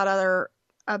learn about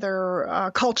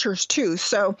other cultures too.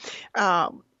 So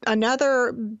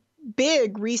another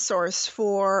big resource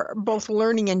for both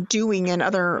learning and doing in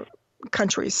other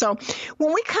countries. So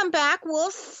when we come back,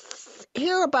 we'll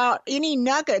hear about any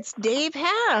nuggets Dave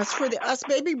has for us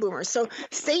baby boomers. So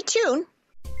stay tuned.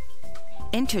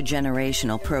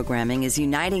 Intergenerational programming is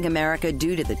uniting America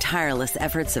due to the tireless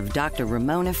efforts of Dr.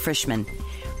 Ramona Frischman.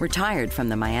 Retired from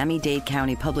the Miami-Dade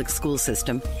County Public School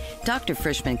System, Dr.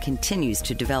 Frischman continues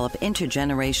to develop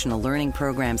intergenerational learning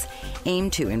programs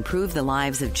aimed to improve the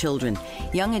lives of children,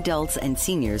 young adults, and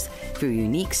seniors through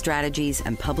unique strategies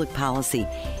and public policy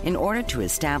in order to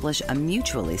establish a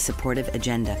mutually supportive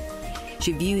agenda.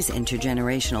 She views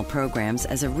intergenerational programs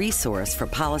as a resource for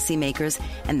policymakers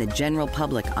and the general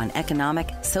public on economic,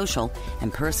 social,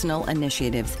 and personal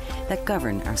initiatives that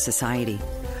govern our society.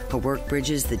 Her work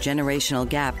bridges the generational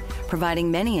gap,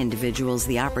 providing many individuals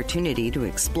the opportunity to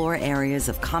explore areas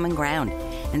of common ground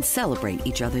and celebrate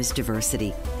each other's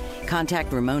diversity.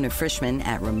 Contact Ramona Frischman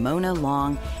at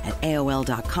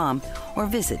ramonalong@aol.com or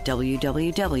visit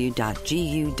www.gu.org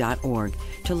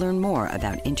to learn more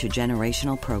about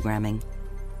intergenerational programming.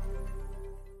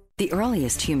 The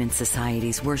earliest human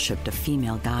societies worshipped a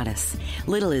female goddess.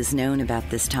 Little is known about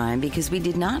this time because we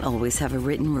did not always have a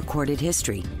written recorded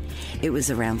history. It was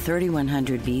around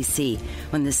 3100 BC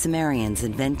when the Sumerians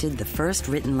invented the first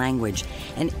written language,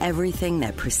 and everything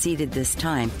that preceded this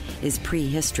time is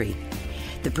prehistory.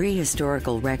 The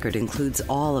prehistorical record includes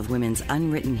all of women's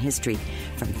unwritten history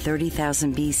from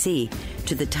 30,000 BC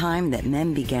to the time that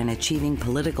men began achieving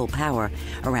political power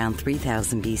around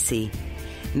 3000 BC.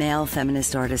 Male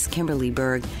feminist artist Kimberly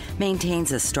Berg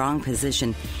maintains a strong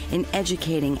position in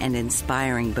educating and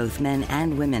inspiring both men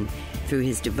and women through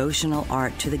his devotional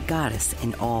art to the goddess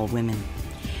in all women.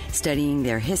 Studying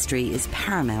their history is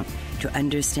paramount to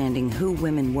understanding who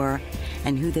women were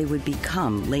and who they would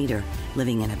become later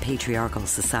living in a patriarchal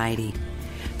society.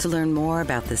 To learn more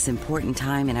about this important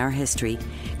time in our history,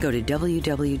 go to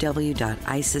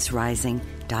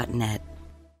www.isisrising.net.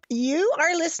 You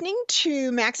are listening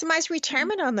to Maximize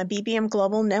Retirement on the BBM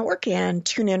Global Network and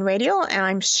TuneIn Radio.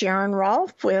 I'm Sharon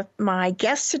Rolfe with my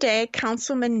guest today,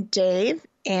 Councilman Dave.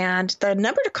 And the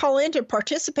number to call in to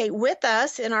participate with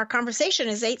us in our conversation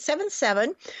is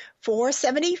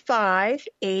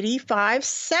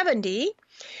 877-475-8570.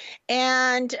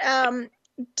 And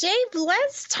Dave,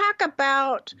 let's talk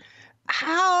about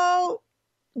how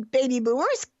baby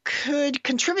boomers could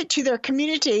contribute to their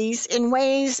communities in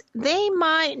ways they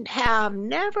might have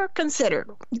never considered.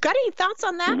 You got any thoughts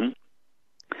on that? Mm-hmm.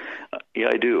 Yeah,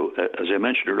 I do. As I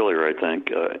mentioned earlier, I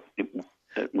think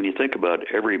when you think about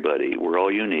everybody, we're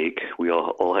all unique. We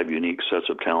all have unique sets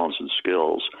of talents and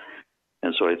skills.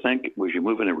 And so I think as you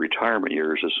move into retirement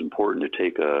years, it's important to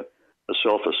take a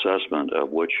self-assessment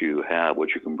of what you have,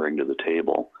 what you can bring to the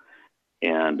table.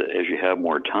 And as you have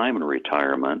more time in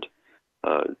retirement,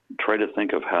 try to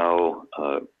think of how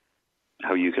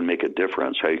you can make a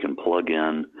difference, how you can plug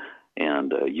in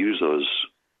and use those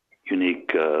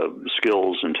unique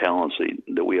skills and talents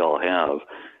that we all have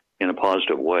in a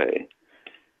positive way.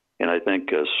 And I think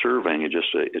serving is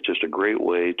just a great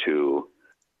way to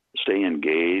stay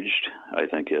engaged. I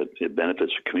think it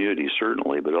benefits the community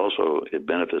certainly, but also it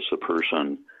benefits the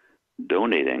person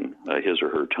donating his or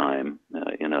her time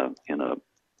in a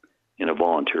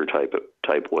volunteer type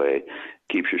way.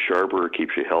 Keeps you sharper,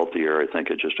 keeps you healthier. I think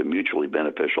it's just a mutually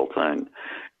beneficial thing.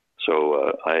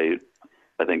 So I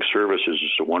think service is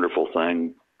just a wonderful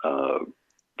thing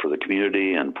for the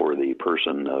community and for the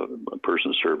person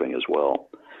serving as well.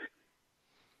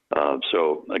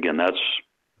 So again, that's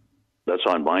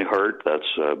on my heart.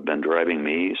 That's been driving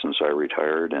me since I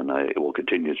retired, and it will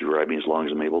continue to drive me as long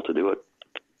as I'm able to do it.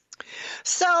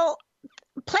 So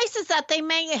places that they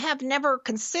may have never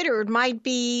considered might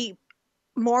be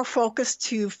more focused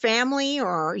to family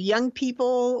or young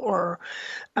people or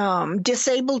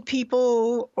disabled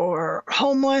people or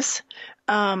homeless.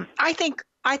 I think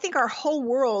our whole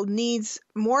world needs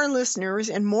more listeners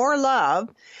and more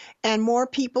love and more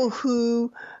people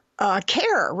who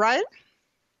care, right?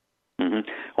 Mm-hmm.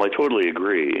 Well, I totally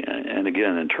agree. And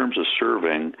again, in terms of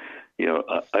serving,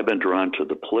 I've been drawn to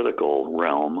the political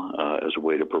realm as a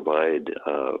way to provide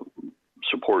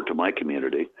support to my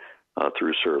community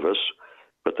through service.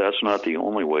 But that's not the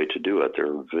only way to do it. There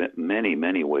are many,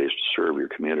 many ways to serve your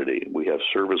community. We have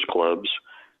service clubs.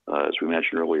 As we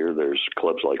mentioned earlier, there's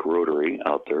clubs like Rotary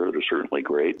out there that are certainly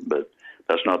great, but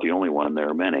that's not the only one. There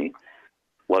are many.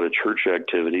 A lot of church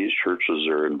activities. Churches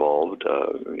are involved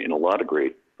in a lot of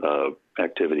great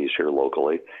activities here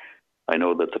locally. I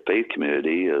know that the faith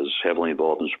community is heavily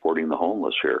involved in supporting the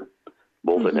homeless here,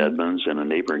 both in Edmonds and in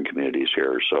neighboring communities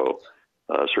here. So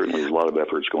certainly there's a lot of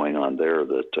efforts going on there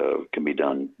that can be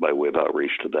done by way of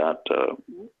outreach to that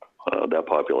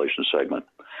population segment.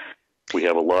 We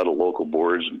have a lot of local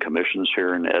boards and commissions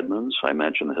here in Edmonds. I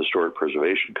mentioned the Historic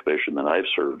Preservation Commission that I've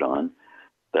served on.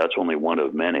 That's only one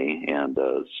of many, and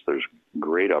there's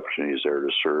great opportunities there to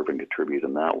serve and contribute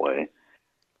in that way.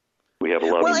 We have a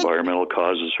lot of environmental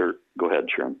causes here. Go ahead,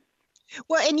 Sharon.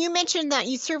 Well, and you mentioned that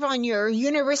you serve on your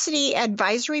university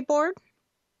advisory board?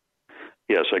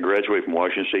 Yes, I graduated from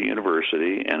Washington State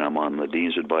University, and I'm on the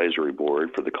Dean's Advisory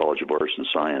Board for the College of Arts and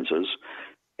Sciences.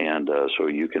 And so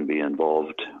you can be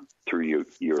involved through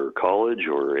your college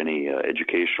or any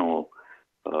educational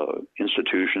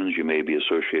institutions you may be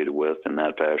associated with in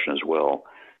that fashion as well.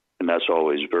 And that's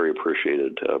always very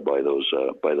appreciated by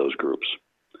those groups.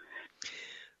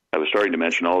 I was starting to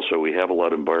mention also we have a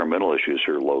lot of environmental issues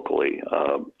here locally.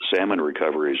 Salmon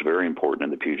recovery is very important in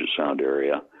the Puget Sound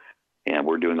area. And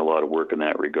we're doing a lot of work in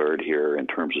that regard here in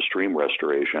terms of stream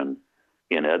restoration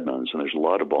in Edmonds. And there's a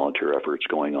lot of volunteer efforts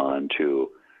going on to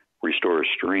restore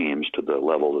streams to the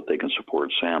level that they can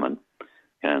support salmon.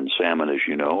 And salmon, as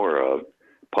you know, are a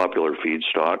popular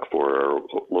feedstock for our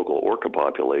local orca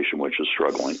population, which is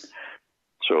struggling.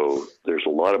 So there's a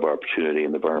lot of opportunity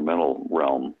in the environmental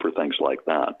realm for things like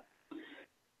that.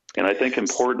 And I think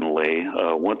importantly,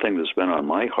 one thing that's been on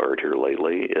my heart here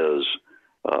lately is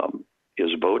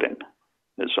voting.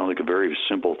 It sounds like a very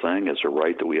simple thing. It's a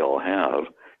right that we all have.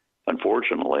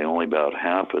 Unfortunately, only about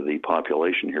half of the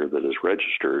population here that is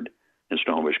registered in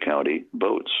Snohomish County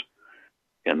votes.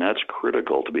 And that's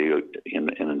critical to be an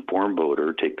informed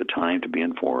voter, take the time to be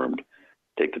informed,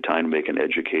 take the time to make an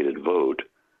educated vote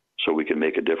so we can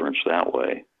make a difference that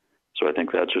way. So I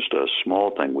think that's just a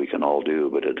small thing we can all do,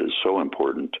 but it is so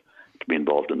important to be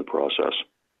involved in the process.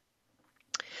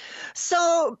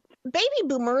 So baby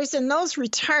boomers and those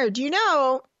retired,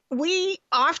 we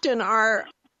often are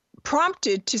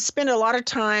prompted to spend a lot of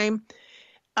time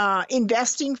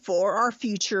investing for our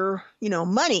future,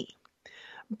 money.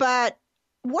 But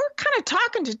we're kind of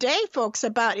talking today, folks,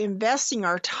 about investing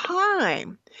our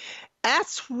time.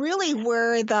 That's really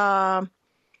where the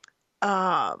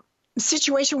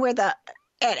situation where it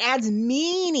adds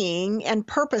meaning and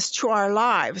purpose to our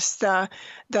lives.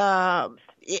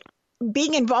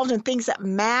 Being involved in things that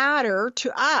matter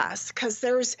to us, because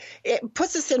it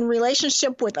puts us in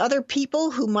relationship with other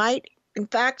people who might, in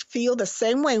fact, feel the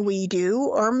same way we do,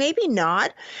 or maybe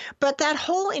not. But that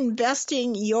whole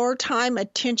investing your time,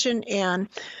 attention, and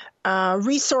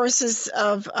resources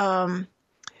of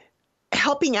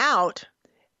helping out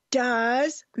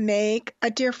does make a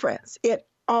difference. It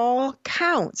all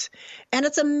counts. And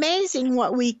it's amazing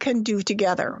what we can do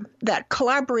together. That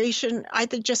collaboration, I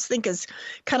just think is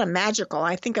kind of magical.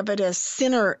 I think of it as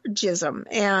synergism.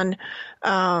 And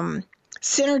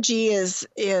synergy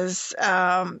is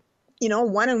 1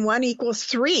 and 1 equals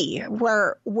 3,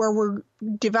 where we're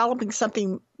developing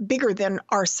something bigger than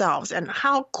ourselves. And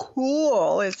how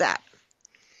cool is that?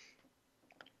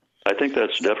 I think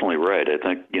that's definitely right. I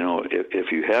think,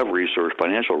 if you have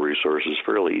financial resources, it's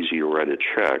fairly easy to write a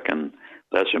check, and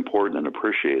that's important and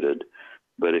appreciated.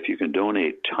 But if you can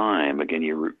donate time, again,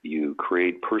 you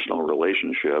create personal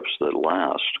relationships that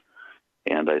last.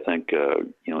 And I think,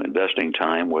 investing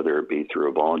time, whether it be through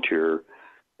a volunteer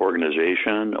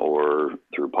organization or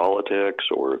through politics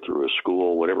or through a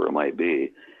school, whatever it might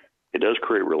be, it does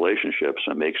create relationships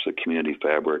and makes the community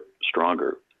fabric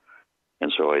stronger.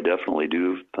 And so I definitely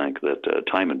do think that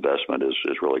time investment is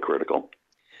really critical.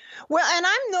 Well, and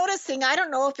I'm noticing, I don't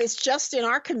know if it's just in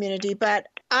our community, but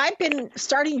I've been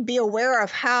starting to be aware of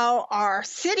how our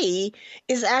city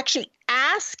is actually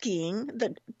asking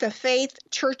the faith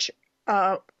church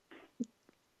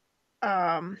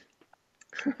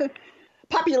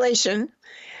population.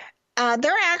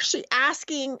 They're actually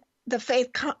asking the faith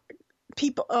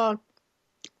people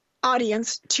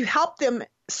audience to help them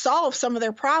solve some of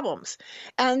their problems.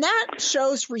 And that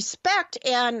shows respect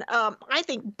and I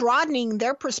think broadening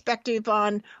their perspective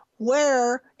on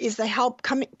where is the help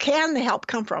can the help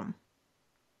come from?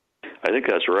 I think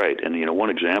that's right. And, one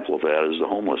example of that is the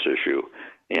homeless issue.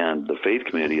 And the faith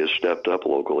community has stepped up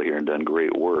locally here and done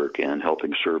great work in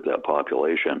helping serve that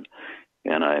population.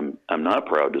 And I'm not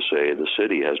proud to say the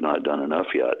city has not done enough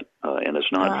yet. And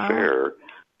it's not fair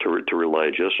to rely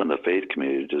just on the faith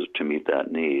community to meet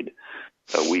that need.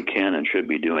 We can and should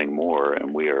be doing more,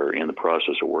 and we are in the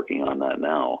process of working on that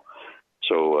now.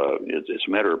 So it's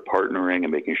a matter of partnering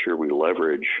and making sure we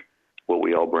leverage what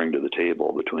we all bring to the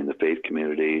table between the faith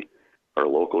community, our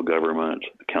local government,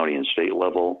 the county and state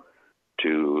level,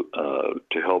 to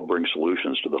help bring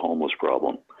solutions to the homeless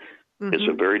problem. Mm-hmm. It's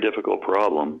a very difficult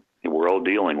problem, and we're all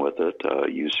dealing with it.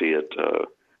 You see it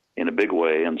in a big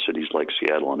way in cities like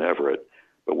Seattle and Everett.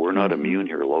 But we're not immune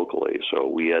here locally. So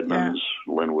we Edmonds,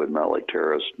 Linwood, Mount Lake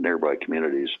Terrace, nearby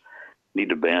communities need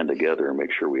to band together and make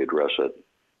sure we address it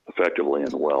effectively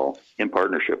and well in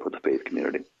partnership with the faith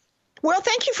community. Well,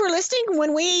 thank you for listening.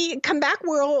 When we come back,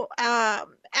 we'll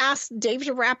ask Dave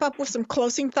to wrap up with some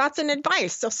closing thoughts and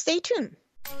advice. So stay tuned.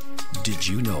 Did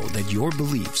you know that your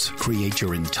beliefs create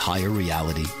your entire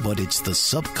reality, but it's the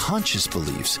subconscious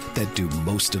beliefs that do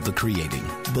most of the creating?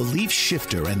 Belief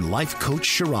shifter and life coach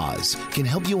Shiraz can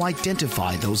help you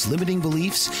identify those limiting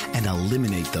beliefs and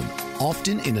eliminate them,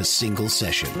 often in a single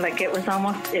session. It was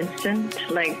almost instant.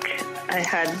 I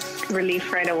had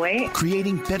relief right away.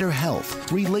 Creating better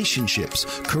health, relationships,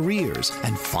 careers,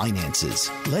 and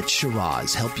finances. Let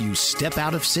Shiraz help you step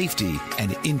out of safety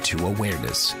and into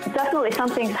awareness. Definitely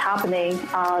something's happening.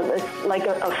 It's like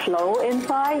a flow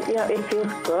inside. It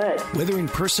feels good. Whether in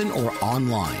person or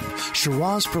online,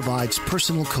 Shiraz provides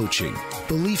personal coaching,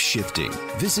 belief shifting.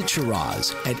 Visit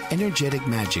Shiraz at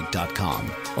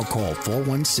energeticmagic.com or call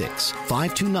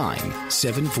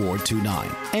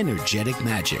 416-529-7429. Energetic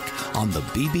Magic on the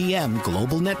BBM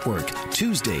Global Network,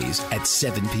 Tuesdays at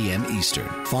 7 p.m. Eastern.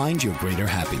 Find your greater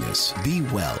happiness. Be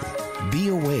well. Be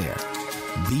aware.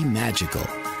 Be magical.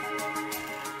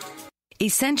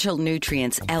 Essential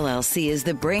Nutrients LLC is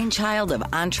the brainchild of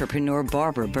entrepreneur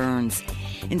Barbara Burns.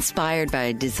 Inspired by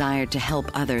a desire to help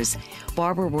others,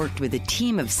 Barbara worked with a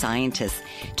team of scientists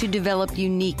to develop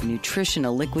unique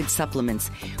nutritional liquid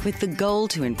supplements with the goal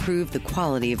to improve the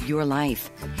quality of your life.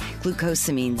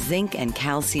 Glucosamine, zinc, and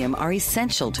calcium are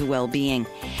essential to well-being,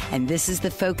 and this is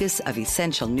the focus of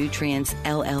Essential Nutrients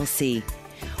LLC.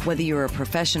 Whether you're a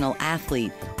professional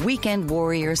athlete, weekend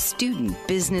warrior, student,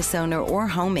 business owner, or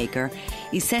homemaker,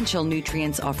 Essential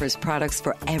Nutrients offers products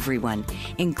for everyone,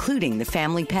 including the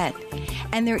family pet.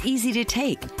 And they're easy to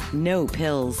take, no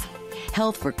pills.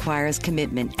 Health requires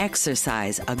commitment,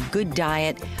 exercise, a good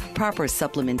diet, proper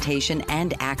supplementation,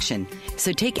 and action.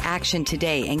 So take action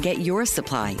today and get your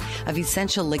supply of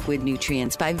essential liquid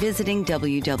nutrients by visiting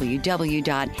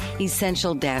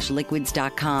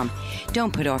www.essential-liquids.com.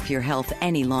 Don't put off your health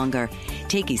any longer.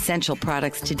 Take essential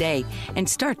products today and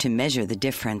start to measure the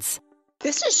difference.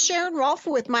 This is Sharon Rolfe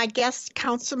with my guest,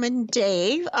 Councilman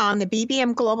Dave, on the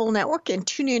BBM Global Network and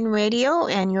TuneIn Radio,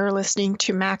 and you're listening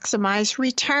to Maximize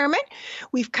Retirement.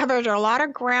 We've covered a lot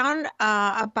of ground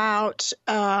about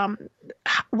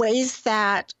ways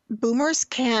that boomers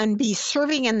can be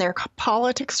serving in their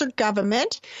politics or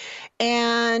government.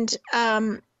 And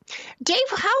Dave,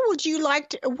 how would you like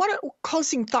to, what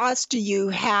closing thoughts do you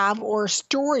have or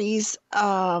stories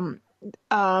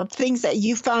things that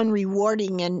you found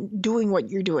rewarding in doing what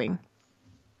you're doing?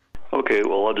 Okay,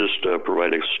 well, I'll just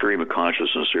provide a stream of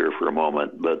consciousness here for a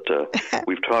moment. But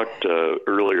we've talked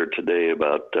earlier today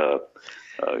about,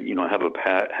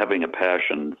 having a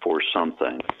passion for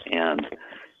something. And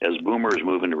as boomers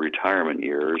move into retirement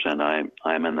years, and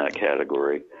I'm in that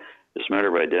category, it's a matter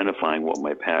of identifying what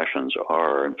my passions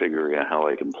are and figuring out how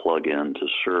I can plug in to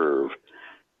serve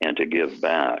and to give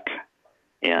back.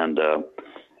 And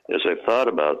as I've thought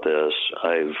about this,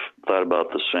 I've thought about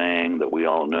the saying that we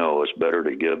all know, it's better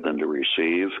to give than to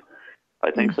receive.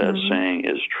 I think that saying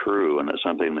is true, and it's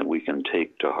something that we can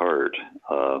take to heart.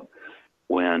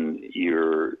 When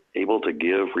you're able to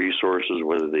give resources,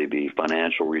 whether they be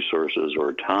financial resources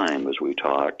or time, as we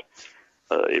talked,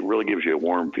 it really gives you a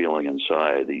warm feeling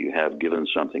inside that you have given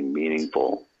something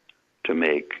meaningful to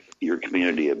make your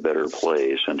community a better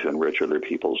place and to enrich other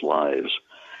people's lives.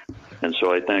 And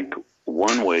so I think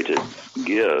one way to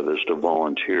give is to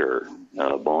volunteer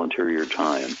your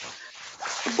time.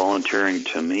 Volunteering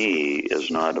to me is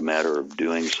not a matter of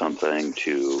doing something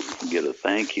to get a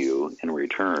thank you in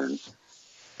return.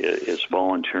 It's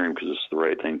volunteering because it's the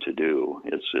right thing to do.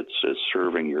 It's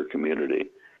serving your community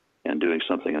and doing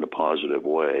something in a positive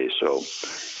way. So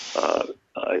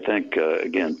I think,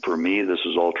 again, for me, this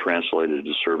is all translated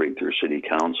to serving through city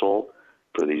council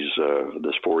for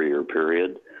this 4-year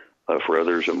period. For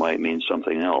others, it might mean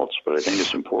something else, but I think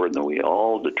it's important that we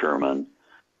all determine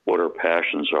what our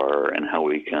passions are and how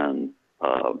we can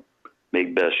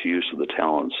make best use of the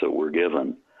talents that we're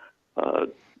given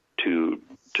to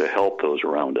help those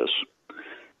around us.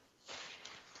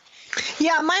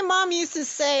 Yeah, my mom used to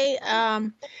say,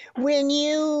 when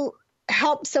you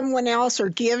help someone else or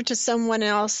give to someone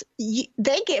else,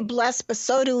 they get blessed, but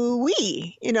so do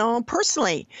we,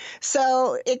 personally.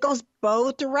 So it goes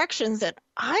both directions. And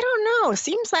I don't know, it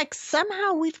seems like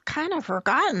somehow we've kind of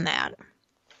forgotten that.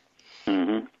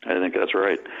 I think that's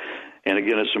right. And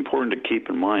again, it's important to keep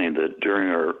in mind that during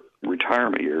our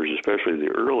retirement years, especially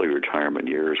the early retirement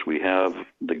years, we have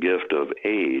the gift of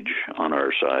age on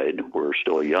our side. We're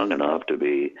still young enough to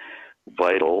be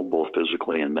vital, both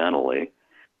physically and mentally.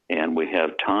 And we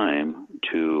have time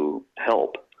to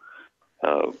help,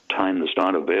 time that's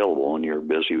not available when you're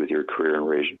busy with your career and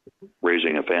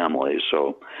raising a family.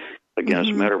 So, again, it's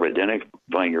a matter of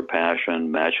identifying your passion,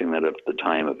 matching that up to the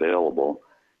time available,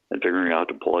 and figuring out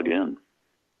to plug in.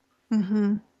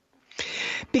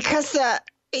 Because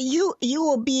you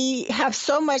will have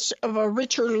so much of a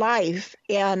richer life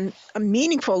and a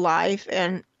meaningful life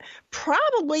and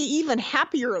probably even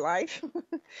happier life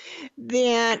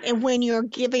than when you're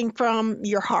giving from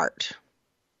your heart.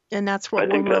 And that's what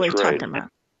we're really talking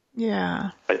about.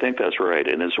 Yeah. I think that's right.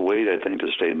 And it's a way, I think,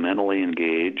 to stay mentally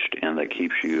engaged, and that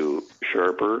keeps you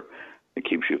sharper. It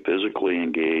keeps you physically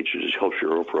engaged. It just helps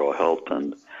your overall health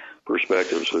and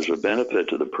perspective. So there's a benefit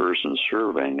to the person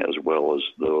serving as well as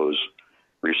those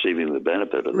receiving the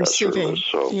benefit of that service.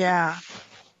 So, yeah.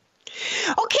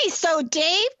 Okay, so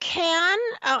Dave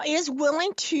is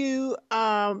willing to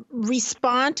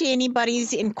respond to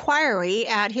anybody's inquiry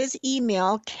at his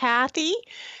email,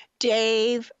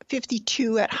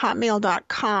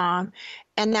 kathydave52@hotmail.com,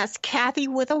 and that's Kathy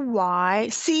with a Y.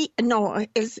 It's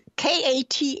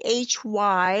Kathy,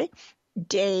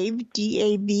 Dave,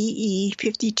 Dave,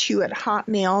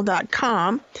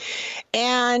 52@hotmail.com,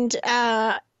 and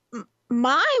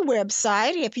my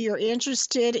website, if you're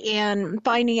interested in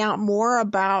finding out more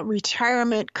about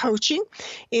retirement coaching,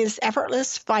 is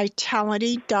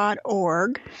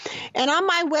effortlessvitality.org. And on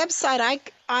my website,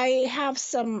 I have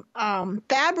some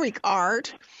fabric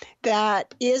art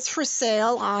that is for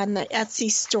sale on the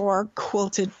Etsy store,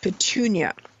 Quilted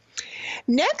Petunia.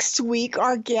 Next week,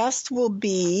 our guest will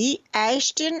be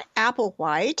Ashton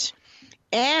Applewhite,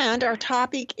 and our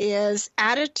topic is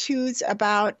attitudes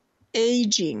about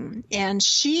aging, and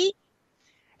she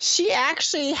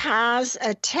actually has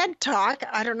a TED Talk.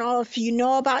 I don't know if you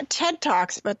know about TED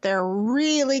Talks, but they're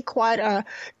really quite a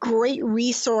great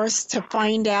resource to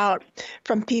find out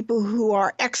from people who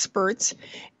are experts.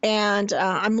 And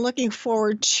I'm looking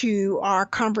forward to our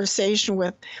conversation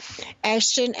with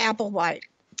Ashton Applewhite.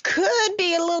 Could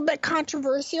be a little bit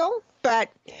controversial, but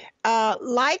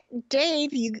like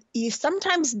Dave, you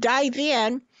sometimes dive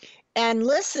in and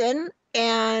listen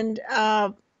and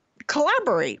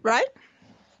collaborate, right?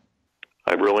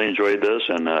 I've really enjoyed this,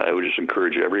 and I would just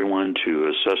encourage everyone to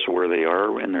assess where they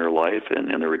are in their life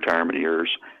and in their retirement years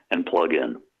and plug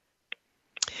in.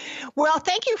 Well,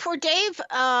 thank you for Dave.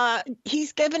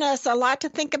 He's given us a lot to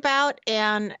think about,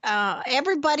 and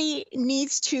everybody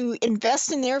needs to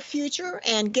invest in their future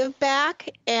and give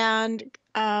back, and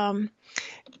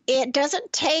it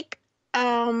doesn't take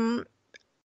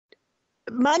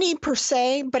money per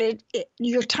se, but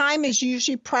your time is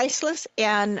usually priceless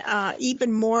and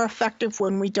even more effective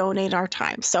when we donate our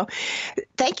time. So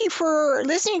thank you for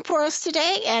listening for us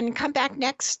today, and come back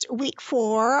next week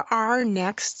for our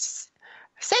next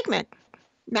segment,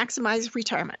 Maximize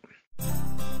Retirement.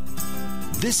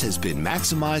 This has been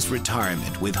Maximize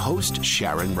Retirement with host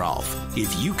Sharon Rolfe.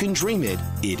 If you can dream it,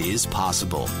 it is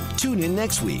possible. Tune in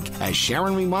next week as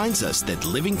Sharon reminds us that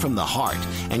living from the heart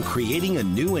and creating a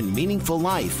new and meaningful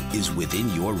life is within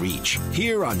your reach.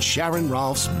 Here on Sharon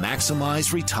Rolfe's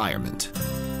Maximize Retirement.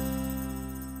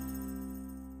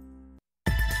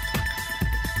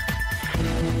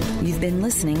 You've been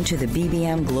listening to the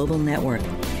BBM Global Network.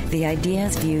 The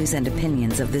ideas, views, and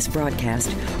opinions of this broadcast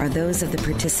are those of the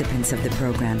participants of the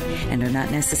program and are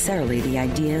not necessarily the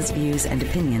ideas, views, and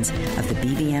opinions of the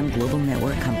BBM Global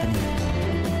Network Company.